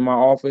sit down in my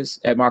office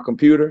at my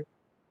computer,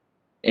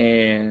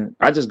 and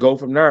I just go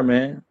from there,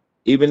 man.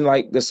 Even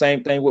like the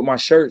same thing with my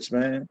shirts,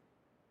 man.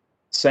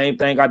 Same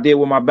thing I did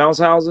with my bounce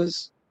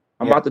houses.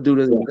 I'm Yeah. about to do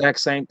the exact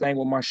same thing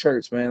with my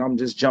shirts, man. I'm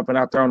just jumping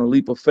out there on a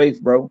leap of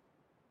faith, bro.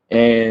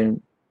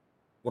 And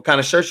What kind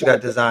of shirts you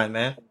got designed,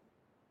 man?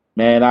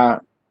 man, I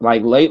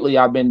like lately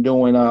I've been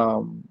doing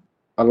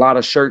a lot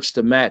of shirts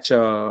to match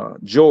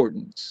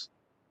Jordans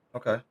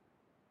Okay.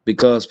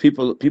 because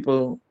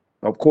people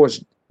of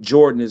course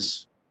Jordan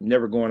is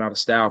never going out of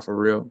style for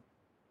real.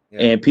 Yeah.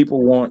 And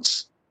people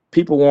want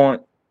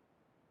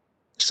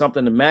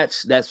something to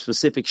match that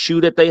specific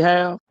shoe that they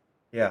have,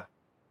 Yeah.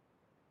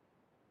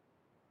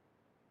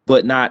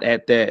 but not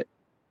at that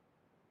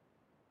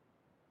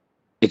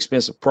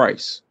expensive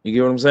price. You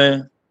get what I'm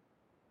saying?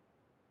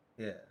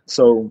 Yeah.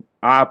 So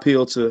I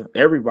appeal to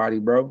everybody,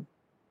 bro.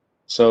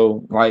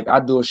 So like I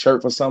do a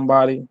shirt for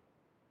somebody,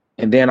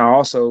 and then I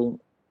also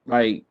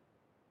like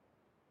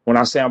when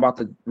I say I'm about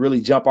to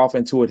really jump off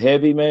into it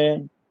heavy,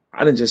 man,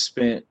 I done just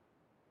spent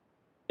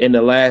in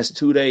the last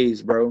 2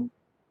 days, bro.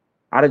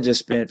 I done just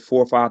spent $4,000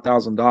 or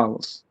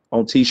 $5,000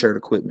 on t-shirt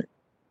equipment.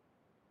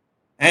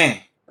 Dang.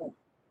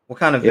 What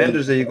kind of Yeah.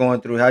 vendors are you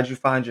going through? How'd you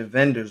find your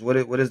vendors? What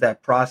is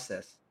that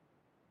process?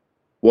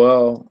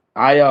 Well,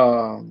 I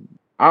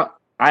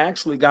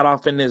actually got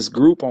off in this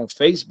group on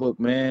Facebook,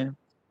 man,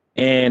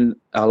 and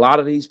a lot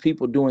of these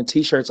people doing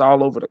t-shirts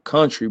all over the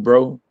country,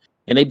 bro,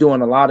 and they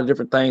doing a lot of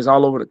different things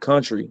all over the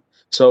country.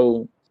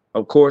 So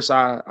of course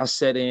I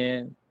set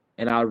in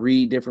and I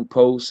read different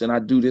posts and I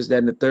do this, that,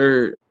 and the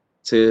third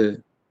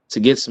to to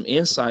get some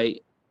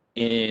insight.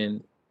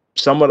 And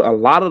a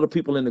lot of the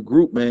people in the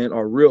group, man,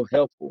 are real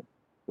helpful.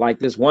 Like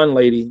this one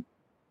lady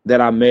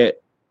that I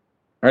met,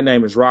 her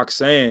name is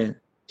Roxanne.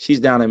 She's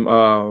down in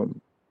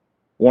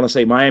want to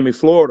say Miami,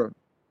 Florida.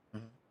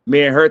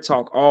 Me and her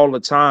talk all the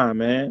time,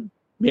 man.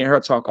 Me and her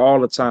talk all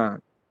the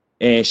time.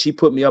 And she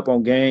put me up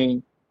on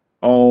game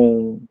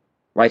on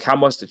like how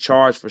much to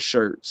charge for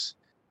shirts.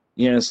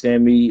 You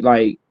understand me?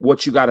 Like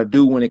what you got to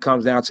do when it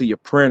comes down to your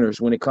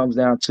printers, when it comes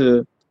down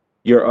to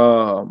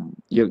your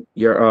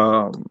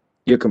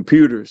your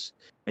computers.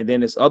 And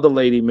then this other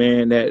lady,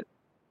 man, that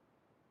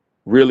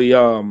really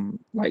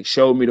like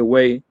showed me the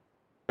way.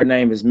 Her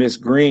name is Miss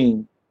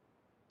Green.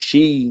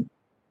 She,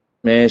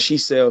 man, she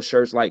sells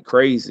shirts like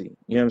crazy.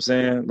 You know what I'm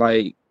saying?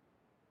 Like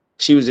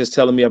she was just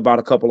telling me about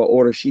a couple of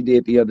orders she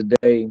did the other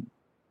day.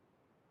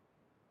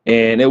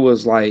 And it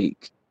was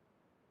like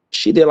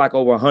she did like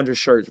over 100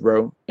 shirts,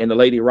 bro. And the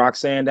lady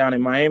Roxanne down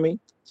in Miami,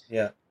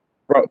 Yeah.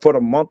 for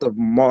the month of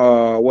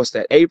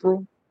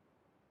April,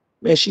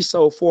 man, she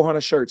sold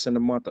 400 shirts in the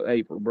month of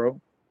April, bro.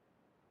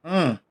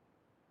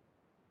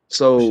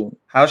 So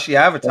how's she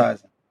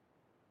advertising?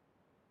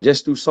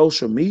 Just through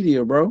social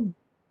media, bro,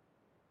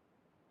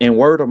 and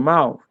word of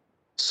mouth.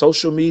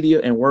 Social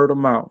media and word of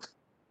mouth.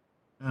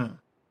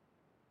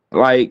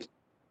 Like,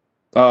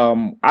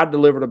 I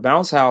delivered a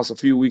bounce house a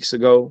few weeks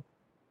ago,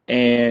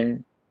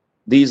 and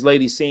these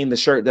ladies seen the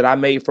shirt that I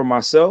made for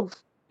myself,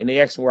 and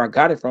they asked me where I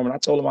got it from, and I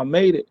told them I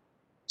made it.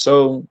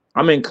 So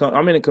I'm in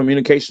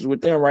communications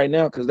with them right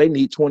now because they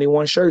need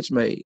 21 shirts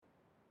made.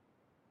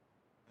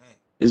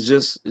 It's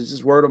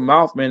just word of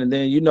mouth, man, and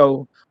then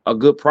a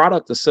good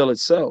product to sell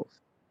itself.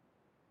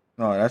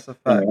 No, that's a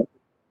fact.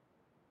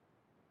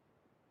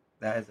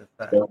 That is a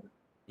fact.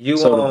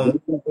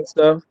 The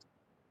stuff.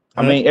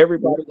 I mean,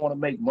 everybody want to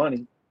make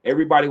money.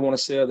 Everybody want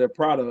to sell their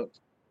product.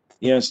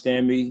 You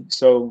understand me?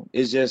 So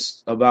it's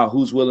just about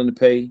who's willing to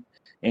pay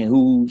and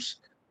who's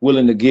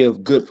willing to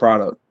give good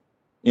product.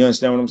 You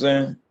understand what I'm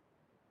saying?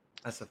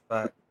 That's a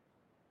fact.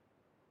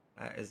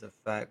 That is a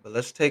fact. But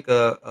let's take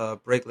a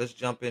break. Let's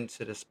jump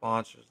into the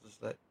sponsors.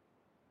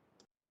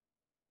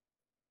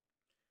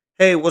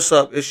 Hey, what's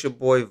up? It's your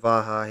boy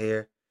Vaha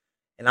here.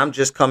 And I'm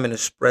just coming to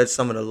spread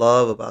some of the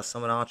love about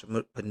some of the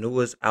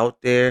entrepreneurs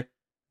out there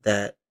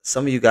that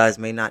some of you guys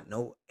may not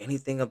know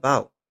anything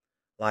about.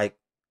 Like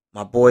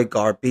my boy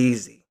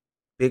Garbeezy,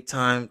 big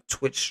time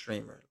Twitch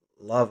streamer.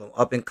 Love him.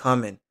 Up and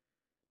coming.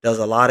 Does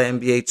a lot of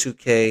NBA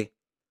 2K.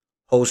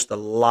 Hosts a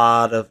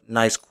lot of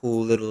nice,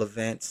 cool little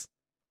events.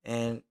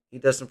 And he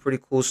does some pretty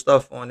cool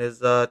stuff on his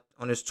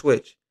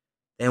Twitch.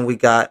 Then we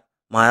got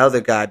my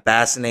other guy,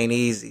 Bassin' Ain't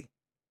Easy,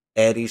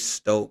 Eddie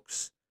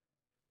Stokes.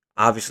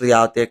 Obviously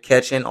out there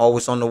catching,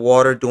 always on the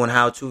water, doing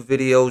how-to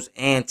videos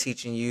and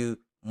teaching you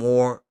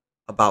more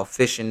about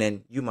fishing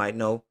than you might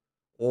know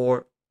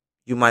or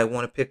you might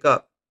want to pick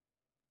up.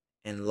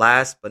 And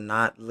last but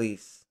not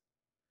least,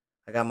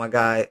 I got my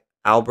guy,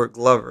 Albert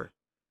Glover,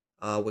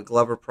 with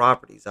Glover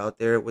Properties out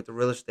there with the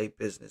real estate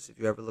business. If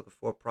you're ever looking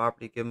for a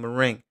property, give him a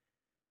ring.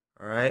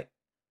 All right?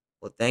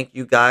 Well, thank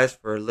you guys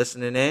for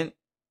listening in,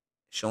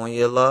 showing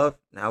your love.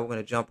 Now we're going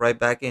to jump right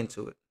back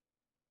into it.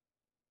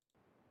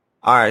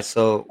 All right,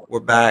 so we're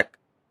back.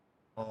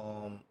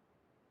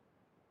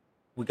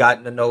 We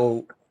gotten to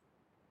know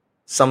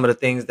some of the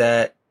things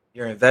that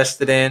you're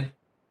invested in.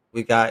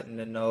 We gotten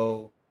to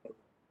know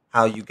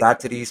how you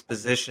got to these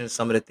positions,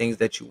 some of the things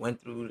that you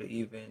went through to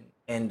even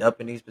end up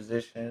in these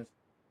positions.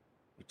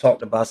 We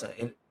talked about some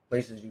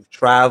places you've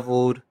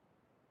traveled.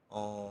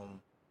 Who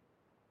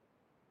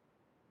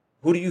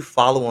do you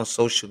follow on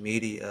social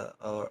media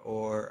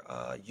or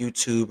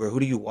YouTube, or who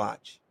do you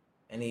watch?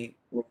 Any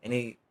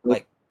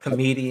like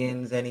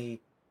comedians,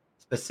 any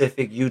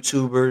specific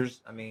YouTubers?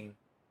 I mean,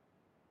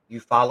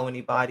 you follow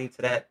anybody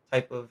to that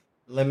type of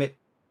limit?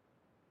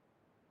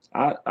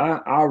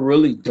 I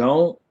really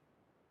don't.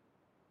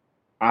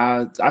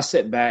 I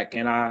sit back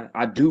and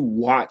I do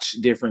watch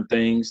different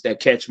things that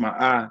catch my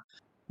eye.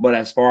 But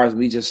as far as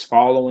me just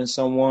following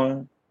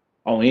someone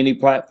on any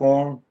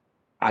platform,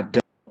 I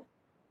don't.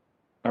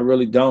 I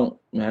really don't,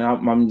 man.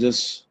 I'm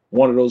just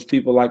one of those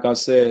people, like I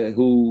said,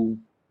 who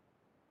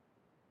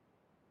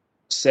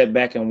sit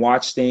back and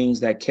watch things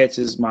that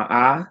catches my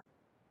eye.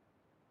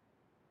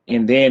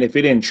 And then if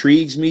it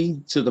intrigues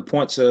me to the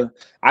point to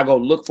I go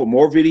look for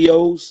more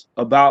videos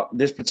about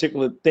this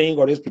particular thing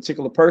or this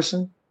particular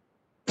person,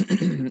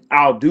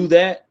 I'll do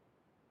that.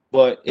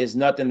 But it's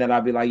nothing that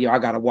I'll be like, yo, I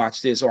gotta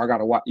watch this or I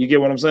gotta watch. You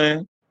get what I'm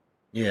saying?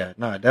 Yeah,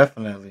 no,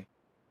 definitely.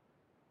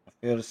 I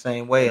feel the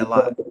same way a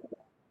lot.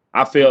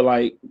 I feel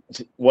like,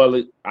 well,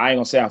 I ain't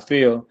gonna say I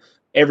feel.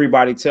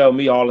 Everybody tell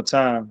me all the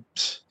time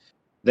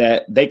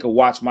that they could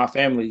watch my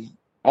family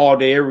all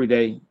day, every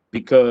day,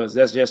 because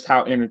that's just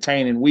how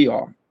entertaining we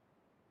are.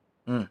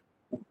 Some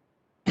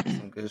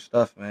good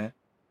stuff, man.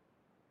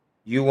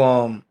 You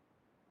what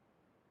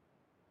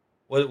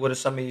are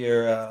some of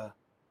your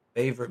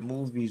favorite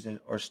movies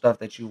or stuff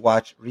that you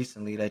watched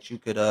recently that you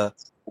could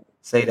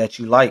say that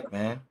you like,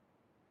 man?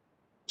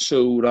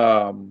 Shoot,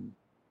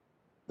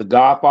 The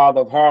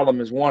Godfather of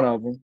Harlem is one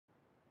of them.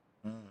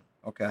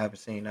 Okay, I haven't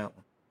seen that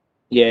one.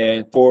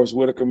 Yeah, Forrest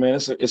Whitaker, man,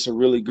 it's a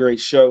really great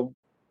show.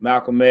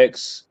 Malcolm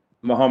X,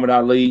 Muhammad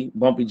Ali,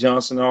 Bumpy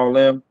Johnson, all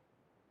them.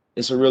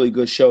 It's a really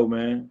good show,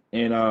 man.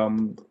 And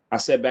I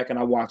sat back and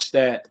I watched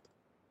that,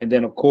 and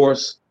then of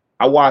course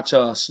I watch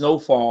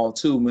Snowfall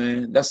too,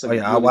 man. Oh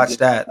yeah, I watched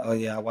that. Oh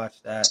yeah, I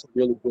watched that. That's a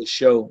really good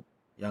show.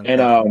 Young And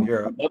Cat from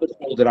Europe. another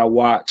show that I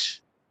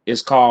watch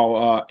is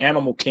called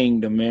Animal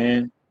Kingdom,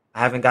 man. I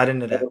haven't got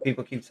into that.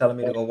 People keep telling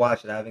me to go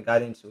watch it. I haven't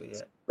got into it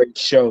yet. Great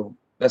show.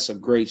 That's a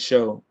great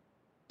show.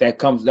 That's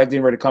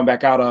getting ready to come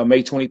back out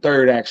May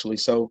 23rd, actually.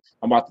 So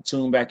I'm about to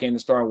tune back in and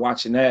start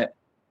watching that.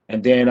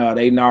 And then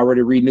they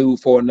already renewed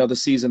for another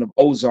season of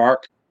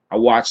Ozark. I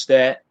watched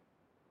that.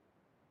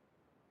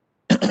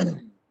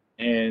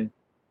 And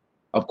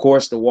of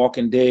course, The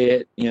Walking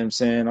Dead, you know what I'm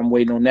saying? I'm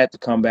waiting on that to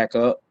come back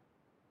up.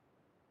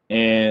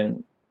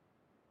 And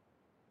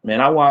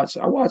man,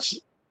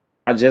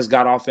 I just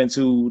got off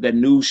into that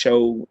new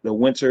show, the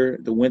winter,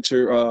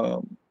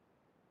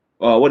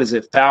 what is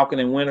it, Falcon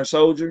and Winter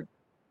Soldier?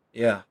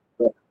 Yeah.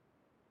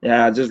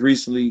 Yeah, I just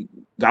recently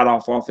got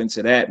off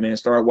into that, man.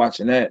 Started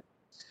watching that.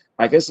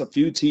 Like, it's a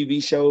few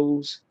TV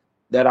shows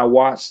that I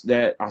watched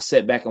that I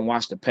sat back and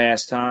watched the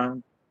past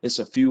time. It's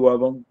a few of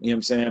them, you know what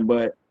I'm saying?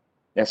 But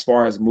as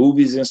far as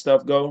movies and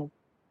stuff go,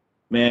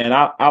 man,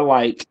 I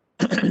like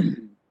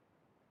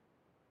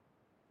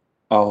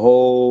a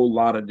whole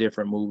lot of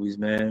different movies,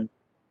 man.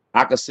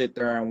 I could sit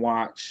there and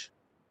watch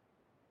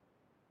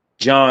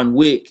John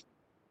Wick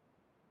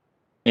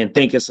and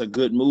think it's a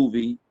good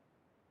movie,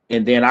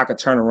 and then I could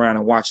turn around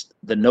and watch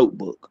The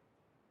Notebook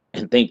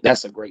and think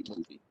that's a great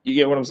movie. You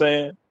get what I'm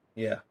saying?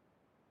 Yeah.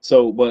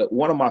 So, but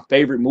one of my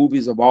favorite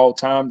movies of all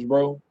times,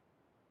 bro,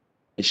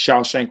 is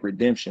Shawshank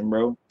Redemption,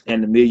 bro,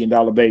 and The $1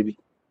 Million Baby.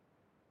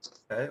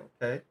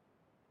 Okay.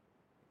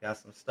 Got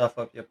some stuff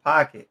up your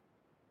pocket.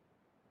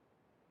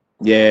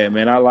 Yeah,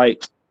 man, I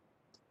like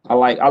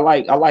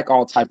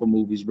all type of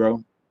movies,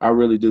 bro. I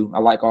really do. I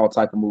like all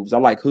type of movies. I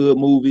like hood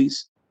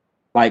movies,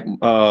 like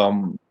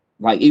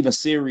even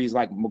series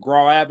like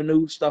McGraw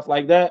Avenue, stuff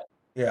like that.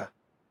 Yeah.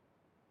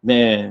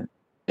 Man,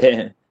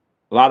 a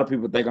lot of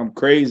people think I'm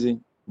crazy,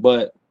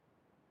 but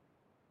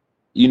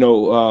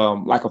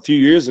like a few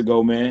years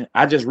ago, man,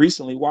 I just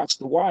recently watched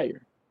The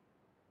Wire.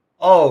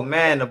 Oh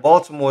man, the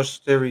Baltimore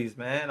series,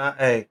 man.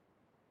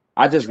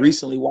 I just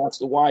recently watched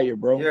The Wire,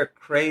 bro. You're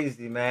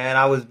crazy, man.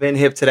 I was been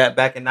hip to that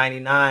back in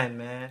 '99,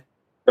 man.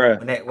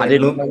 Bruh, I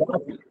didn't want to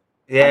watch it.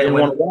 Yeah, I didn't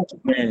want to watch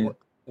it, man.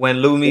 When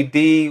Lumi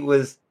D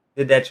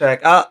did that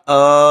track,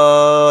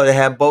 they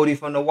had Bodie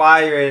from The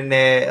Wire in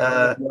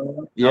there.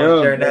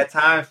 During that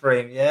time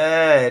frame,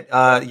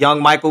 yeah.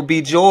 Young Michael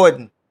B.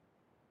 Jordan.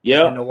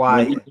 Yeah, in The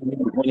Wire.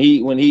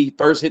 When he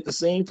first hit the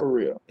scene for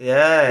real.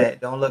 Yeah,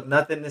 don't look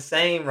nothing the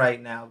same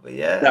right now, but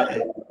yeah.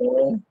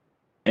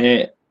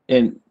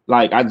 And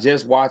like I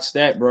just watched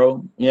that, bro. You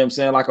know what I'm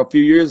saying? Like a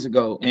few years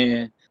ago,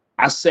 and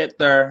I sat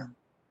there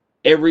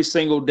every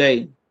single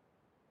day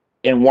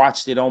and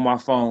watched it on my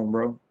phone,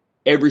 bro.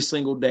 Every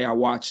single day I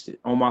watched it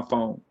on my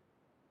phone.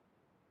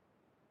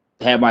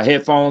 Had my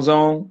headphones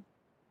on,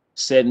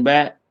 sitting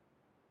back,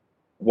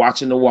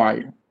 watching The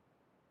Wire.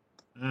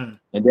 And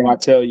then I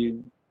tell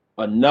you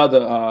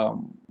another,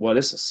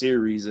 it's a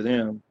series of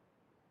them,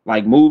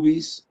 like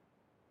movies.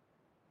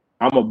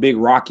 I'm a big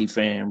Rocky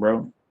fan,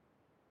 bro.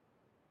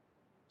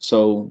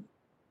 So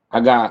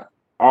I got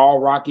all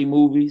Rocky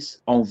movies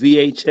on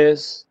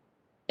VHS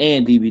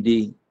and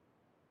DVD.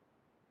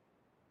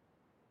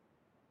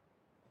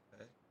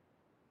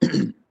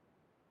 Okay.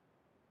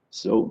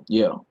 So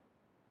yeah.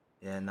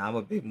 Yeah, now I'm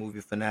a big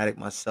movie fanatic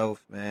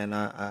myself, man.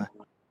 I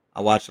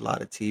watch a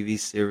lot of TV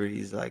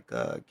series like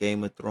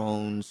Game of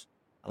Thrones.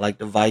 I like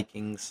the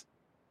Vikings.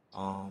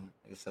 Like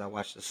I said, I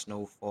watch the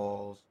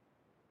Snowfalls,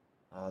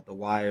 The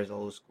Wire's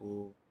old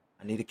school.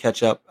 I need to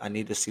catch up. I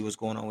need to see what's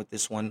going on with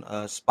this one,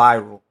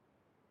 Spiral,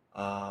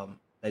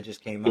 that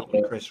just came out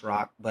with Chris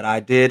Rock. But I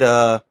did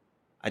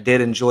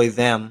enjoy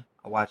Them.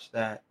 I watched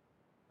that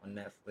on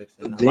Netflix.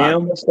 And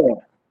What's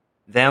that?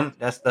 Them,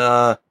 that's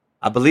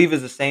I believe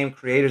is the same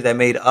creators that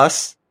made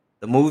Us,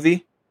 the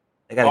movie.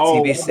 They got a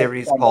TV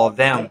series called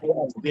Them. I haven't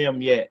watched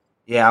Them yet.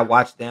 Yeah, I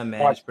watched Them,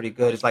 man. It's pretty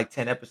good. It's like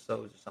 10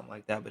 episodes or something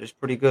like that, but it's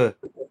pretty good.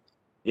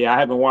 Yeah, I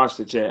haven't watched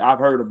it yet. I've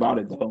heard about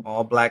it though.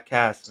 All black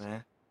cast,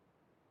 man.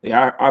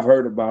 Yeah, I've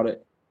heard about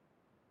it.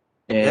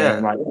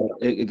 And like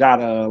it got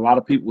a lot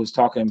of people was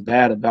talking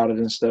bad about it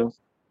and stuff.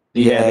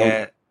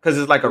 Yeah, because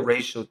it's like a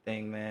racial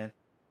thing, man.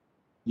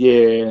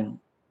 Yeah.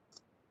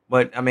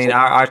 But I mean,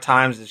 our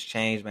times has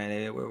changed,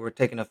 man. We're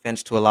taking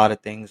offense to a lot of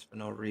things for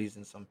no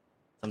reason.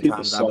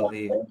 Sometimes I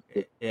believe,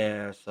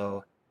 yeah.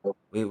 So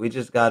we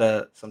just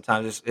gotta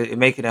sometimes it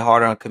making it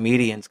harder on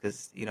comedians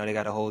because they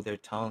gotta hold their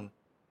tongue.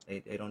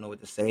 They don't know what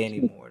to say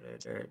anymore.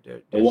 They're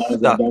the ones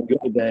that don't give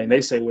a dang.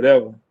 They say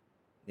whatever.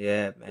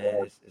 Yeah,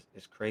 man,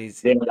 it's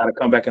crazy. Then we gotta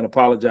come back and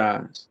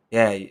apologize.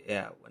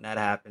 Yeah. When that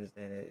happens,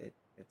 then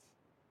it's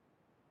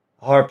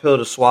a hard pill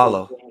to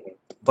swallow.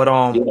 But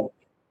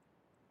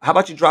how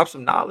about you drop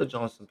some knowledge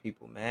on some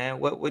people, man?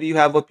 What do you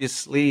have up your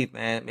sleeve,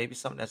 man? Maybe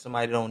something that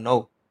somebody don't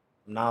know,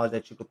 some knowledge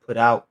that you could put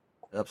out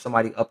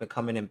somebody up and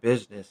coming in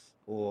business,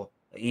 or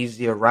an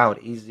easier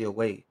route, easier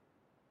way.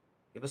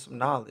 Give us some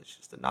knowledge.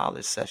 It's the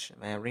knowledge session,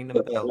 man. Ring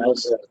them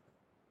bells.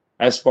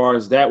 As far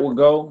as that would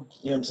go,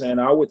 you know what I'm saying?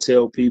 I would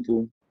tell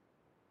people,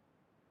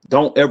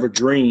 don't ever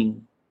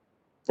dream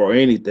for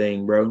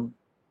anything, bro.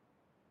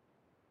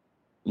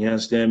 You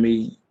understand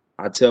me?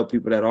 I tell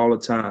people that all the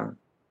time.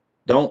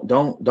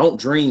 Don't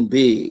dream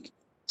big.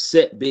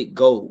 Set big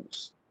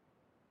goals.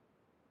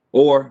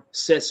 Or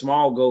set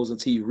small goals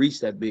until you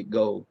reach that big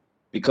goal.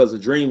 Because a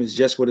dream is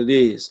just what it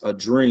is, a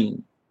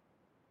dream.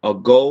 A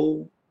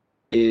goal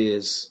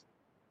is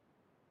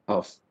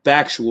a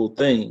factual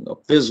thing, a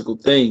physical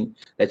thing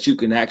that you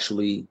can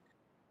actually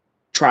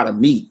try to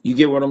meet. You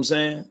get what I'm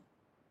saying?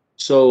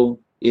 So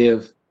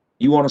if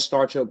you want to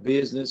start your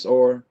business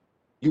or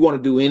you want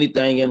to do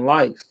anything in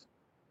life,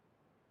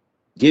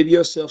 give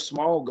yourself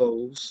small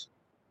goals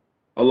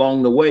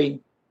along the way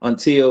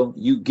until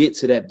you get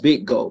to that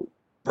big goal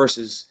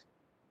versus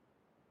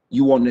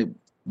you want to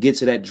get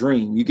to that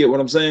dream. You get what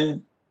I'm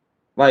saying?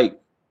 Like,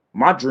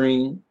 my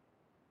dream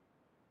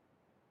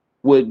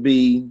would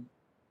be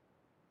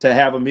to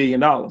have $1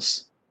 million,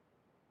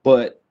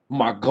 but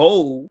my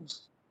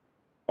goals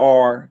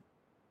are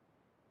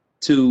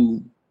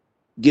to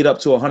get up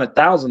to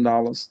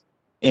 $100,000,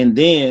 and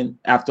then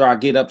after I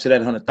get up to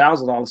that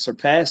 $100,000,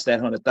 surpass that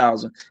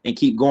 100,000 and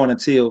keep going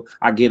until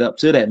I get up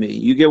to that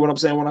million. You get what I'm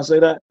saying when I say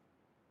that?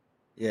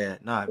 Yeah,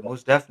 no,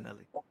 most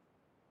definitely.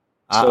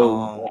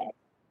 So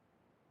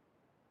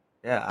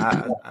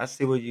I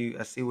see what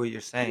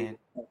you're saying.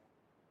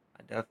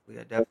 I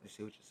definitely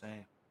see what you're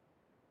saying.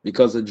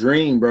 Because a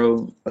dream,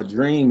 bro, a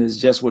dream is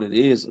just what it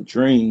is, a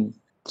dream.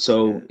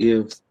 So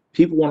if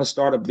people want to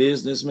start a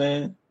business,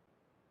 man,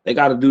 they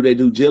got to do their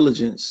due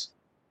diligence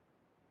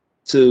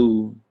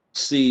to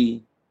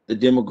see the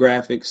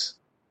demographics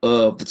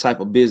of the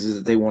type of business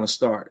that they want to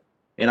start.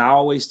 And I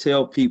always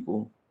tell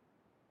people,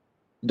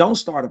 don't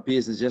start a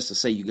business just to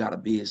say you got a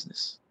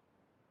business.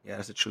 Yeah,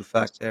 that's a true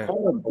fact there.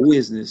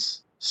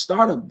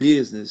 Start a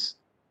business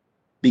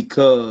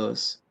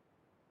because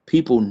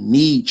people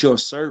need your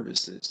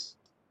services.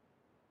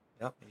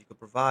 Yep, and you can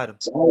provide them.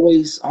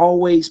 It's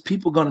always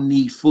people gonna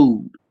need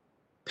food.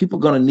 People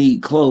gonna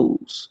need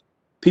clothes.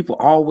 People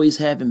always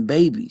having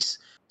babies.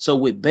 So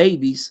with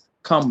babies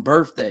come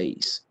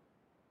birthdays.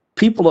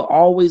 People are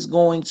always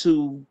going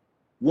to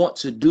want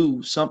to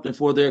do something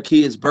for their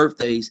kids'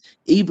 birthdays,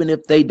 even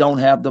if they don't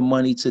have the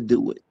money to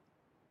do it.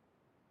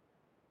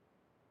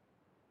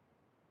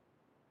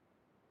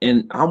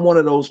 And I'm one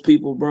of those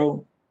people,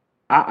 bro.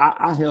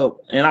 I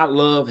help, and I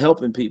love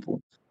helping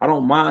people. I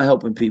don't mind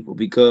helping people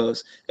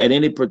because at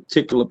any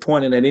particular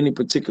point and at any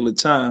particular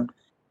time,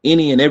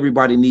 any and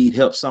everybody need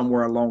help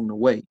somewhere along the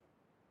way.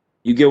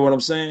 You get what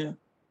I'm saying?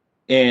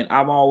 And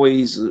I'm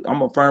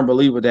a firm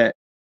believer that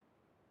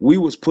we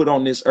was put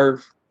on this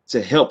earth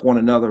to help one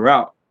another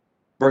out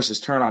versus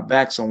turn our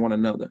backs on one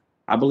another.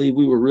 I believe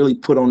we were really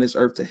put on this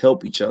earth to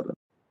help each other.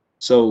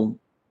 So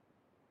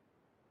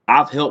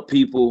I've helped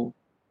people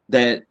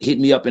that hit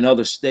me up in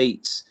other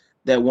states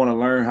that want to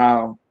learn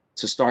how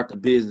to start the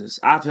business.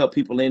 I've helped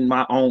people in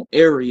my own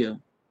area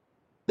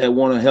that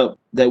want to help,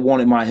 that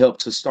wanted my help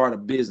to start a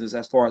business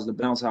as far as the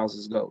bounce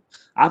houses go.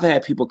 I've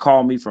had people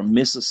call me from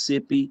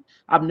Mississippi.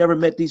 I've never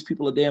met these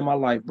people a day in my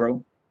life,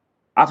 bro.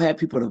 I've had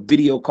people to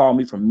video call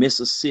me from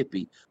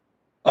Mississippi,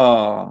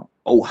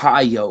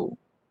 Ohio,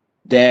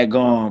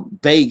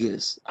 daggone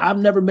Vegas. I've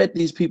never met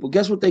these people.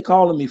 Guess what they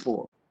calling me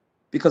for?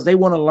 Because they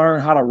want to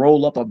learn how to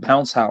roll up a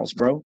bounce house,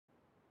 bro.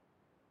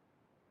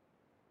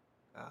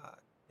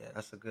 Yeah,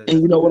 that's a good.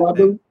 And you know what I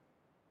do?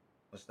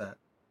 What's that?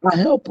 I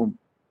help them.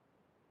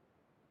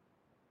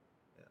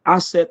 I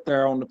sat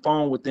there on the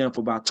phone with them for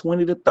about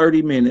 20 to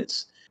 30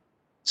 minutes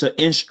to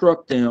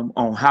instruct them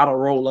on how to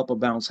roll up a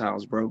bounce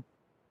house, bro.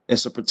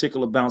 It's a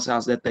particular bounce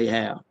house that they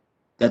have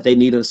that they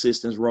need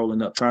assistance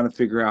rolling up, trying to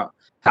figure out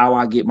how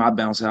I get my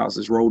bounce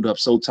houses rolled up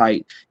so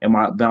tight and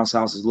my bounce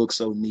houses look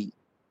so neat.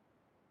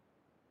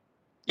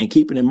 And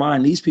keeping in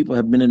mind, these people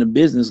have been in the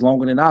business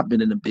longer than I've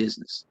been in the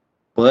business.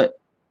 But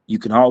you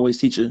can always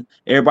teach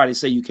everybody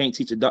say you can't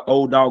teach an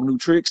old dog new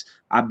tricks.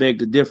 I beg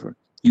to differ.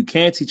 You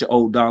can teach an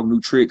old dog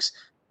new tricks.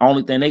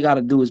 Only thing they got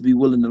to do is be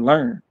willing to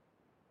learn.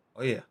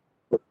 Oh, yeah.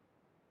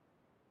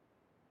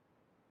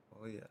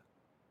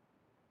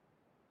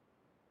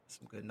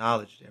 Some good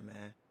knowledge there,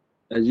 man.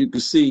 As you can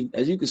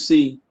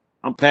see,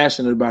 I'm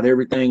passionate about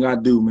everything I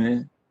do,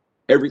 man.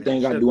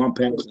 Everything I do, I'm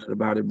passionate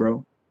about it,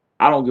 bro.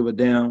 I don't give a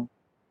damn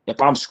if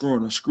I'm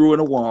screwing a screw in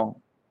a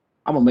wall.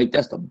 I'm gonna make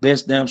that's the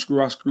best damn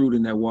screw I screwed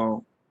in that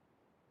wall.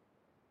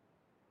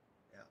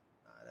 Yeah,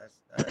 that's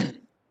a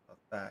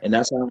fact. And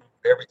that's how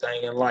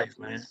everything in life,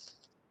 man.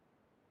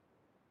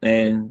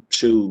 And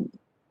shoot,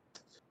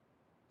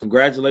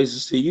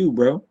 congratulations to you,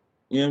 bro.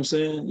 You know what I'm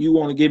saying? You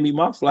want to give me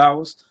my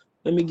flowers?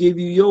 Let me give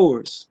you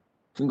yours.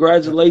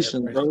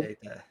 Congratulations, bro.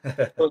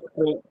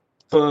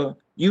 for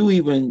you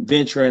even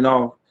venturing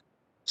off,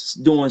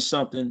 doing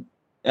something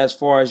as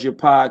far as your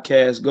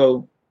podcast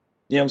go.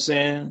 You know what I'm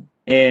saying?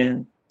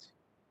 And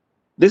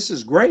this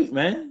is great,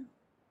 man.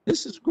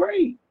 This is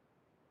great.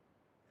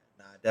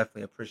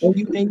 definitely appreciate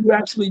it. And you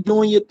actually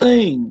doing your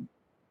thing.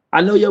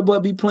 I know your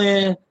butt be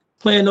playing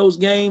those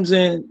games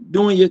and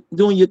doing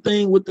your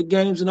thing with the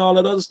games and all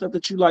that other stuff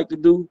that you like to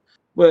do.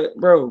 But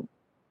bro,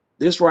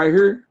 this right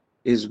here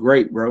is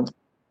great, bro.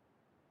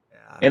 Yeah,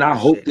 And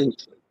appreciate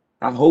it.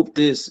 I hope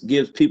this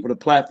gives people the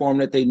platform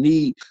that they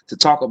need to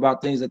talk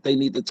about things that they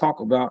need to talk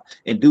about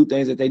and do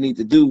things that they need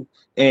to do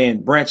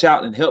and branch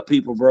out and help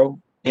people, bro.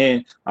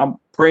 And I'm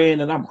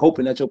praying and I'm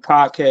hoping that your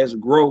podcast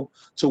grow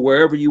to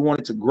wherever you want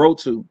it to grow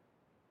to.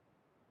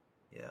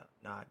 Yeah,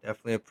 no, I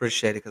definitely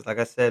appreciate it because, like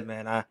I said,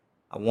 man, I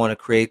want to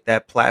create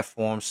that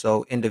platform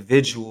so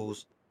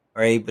individuals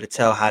are able to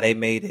tell how they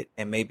made it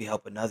and maybe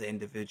help another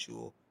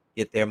individual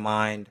get their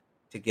mind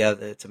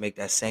together to make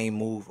that same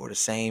move or the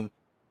same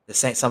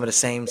some of the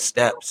same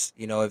steps.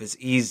 You know, if it's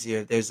easier,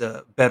 if there's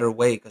a better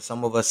way. Because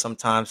some of us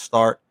sometimes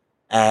start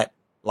at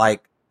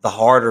like the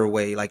harder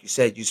way. Like you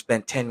said, you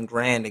spent 10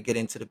 grand to get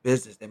into the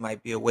business. There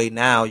might be a way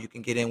now you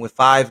can get in with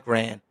 5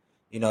 grand.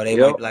 You know, they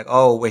might Yep. be like,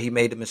 oh, where he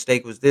made the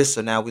mistake was this,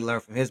 so now we learn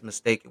from his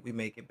mistake and we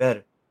make it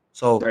better.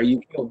 So There you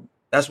go.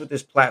 that's what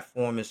this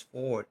platform is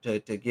for, to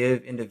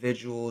give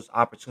individuals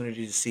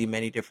opportunities to see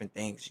many different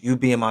things. You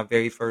being my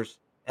very first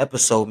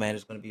episode, man,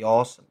 is going to be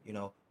awesome. You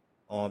know,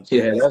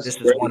 Yeah, that's this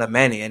is one great. of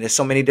many, and there's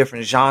so many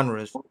different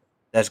genres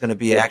that's going to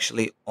be Yeah.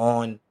 actually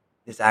on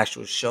this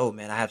actual show,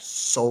 man. I have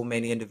so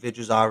many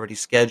individuals already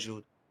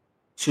scheduled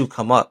to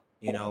come up.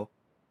 You know,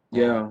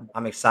 Yeah.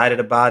 I'm excited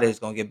about it. It's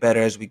going to get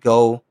better as we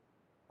go.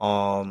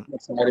 Um, I'm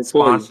excited for you.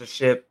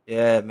 Sponsorship,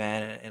 yeah,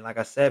 man. And like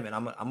I said, man,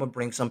 I'm gonna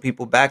bring some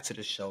people back to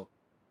the show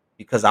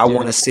because I want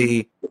Yeah. to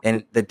see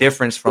and the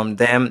difference from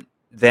them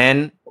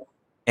then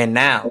and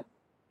now.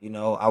 You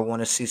know, I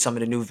want to see some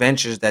of the new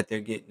ventures that they're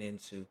getting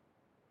into.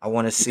 I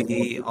want to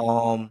see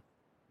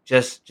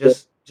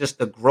just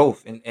the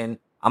growth, and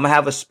I'm gonna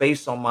have a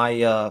space on my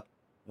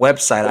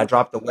website. I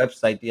dropped the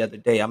website the other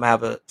day. I'm gonna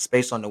have a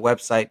space on the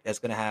website that's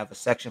gonna have a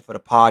section for the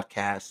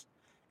podcast,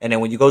 and then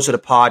when you go to the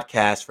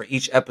podcast for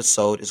each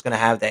episode, it's gonna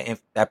have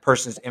that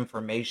person's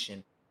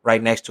information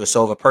right next to it.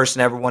 So if a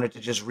person ever wanted to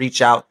just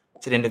reach out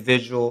to the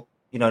individual,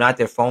 you know, not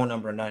their phone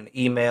number, not an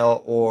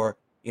email, or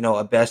you know,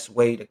 a best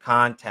way to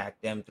contact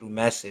them through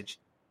message,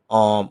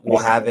 we'll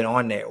have it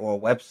on there, or a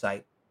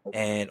website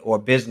and or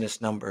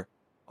business number,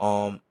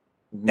 um,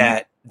 Mhm.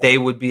 that they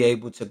would be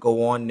able to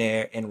go on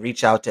there and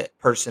reach out to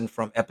person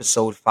from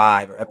episode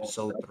 5 or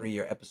episode 3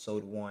 or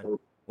episode 1,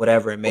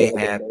 whatever it may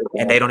have,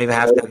 and they don't even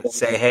have to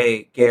say,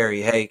 "Hey,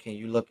 Gary, hey, can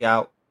you look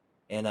out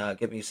and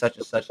give me such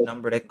and such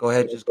number?" They can go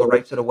ahead and just go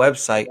right to the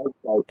website,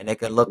 and they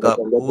can look up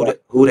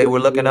who they were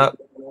looking up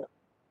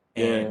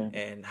Yeah.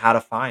 and how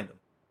to find them.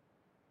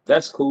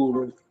 That's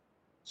cool.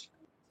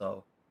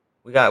 So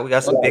we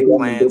got some big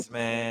plans,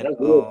 man. That's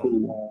real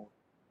cool.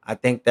 I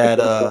think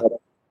that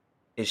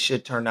it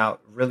should turn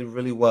out really,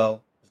 really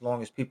well as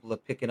long as people are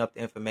picking up the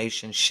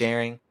information,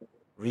 sharing, Yeah.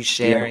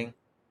 resharing.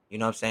 You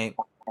know what I'm saying?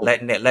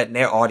 Letting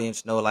their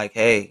audience know, like,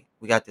 hey,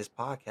 we got this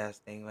podcast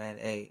thing, man.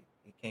 Hey,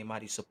 he came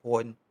out, he's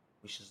supporting.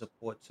 We should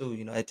support too.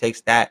 You know, it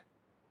takes that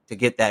to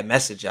get that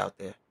message out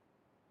there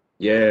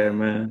Yeah, and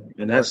man.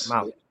 And word of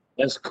mouth.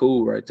 that's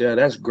cool right there.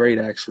 That's great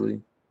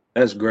actually.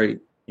 That's great.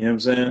 You know what I'm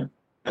saying?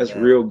 That's Yeah.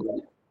 real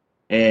great.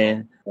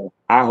 And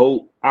I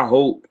hope, you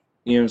know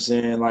what I'm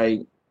saying,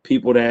 like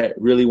people that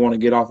really want to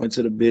get off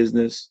into the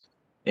business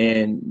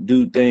and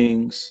do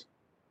things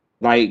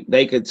like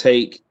they could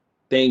take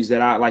things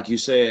that I like you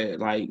said,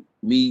 like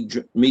me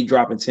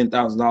dropping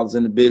 $10,000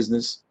 in the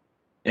business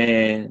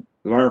and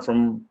learn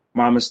from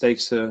my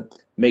mistakes to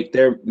make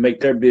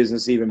their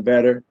business even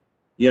better.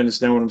 You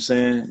understand what I'm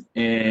saying?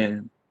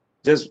 And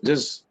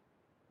just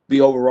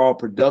be overall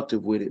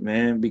productive with it,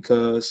 man.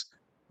 Because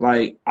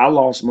like I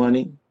lost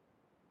money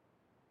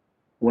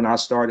when I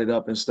started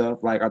up and stuff,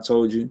 like I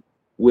told you,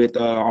 with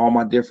all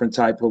my different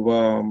type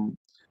of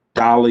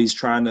dollies,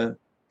 trying to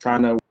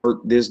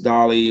work this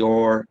dolly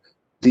or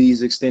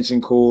these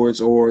extension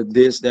cords or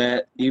this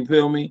that. You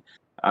feel me?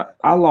 Yeah.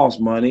 I lost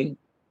money,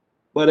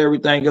 but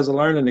everything is a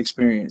learning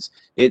experience.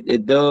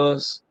 It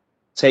does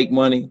take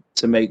money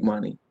to make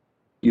money.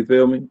 You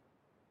feel me?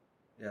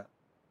 Yeah.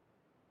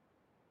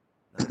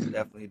 No, you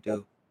definitely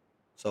do.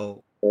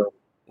 So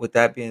with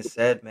that being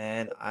said,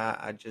 man,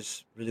 I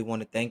just really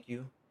want to thank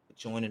you for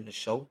joining the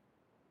show,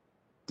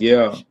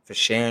 Yeah. for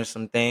sharing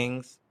some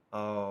things.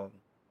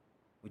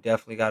 We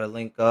definitely got to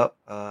link up.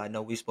 I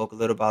know we spoke a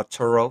little about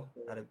Turo.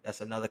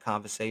 That's another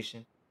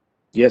conversation.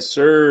 Yes,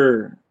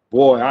 sir.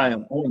 Boy, I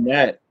am Um, on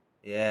that.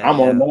 yeah, I'm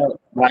on yeah, that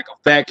like a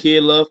fat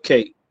kid love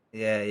cake.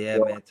 yeah,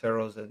 man.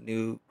 Turo's a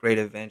new great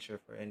adventure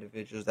for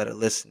individuals that are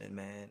listening,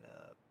 man.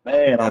 I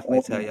Man, I'm definitely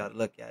on tell that. y'all to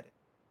look at it.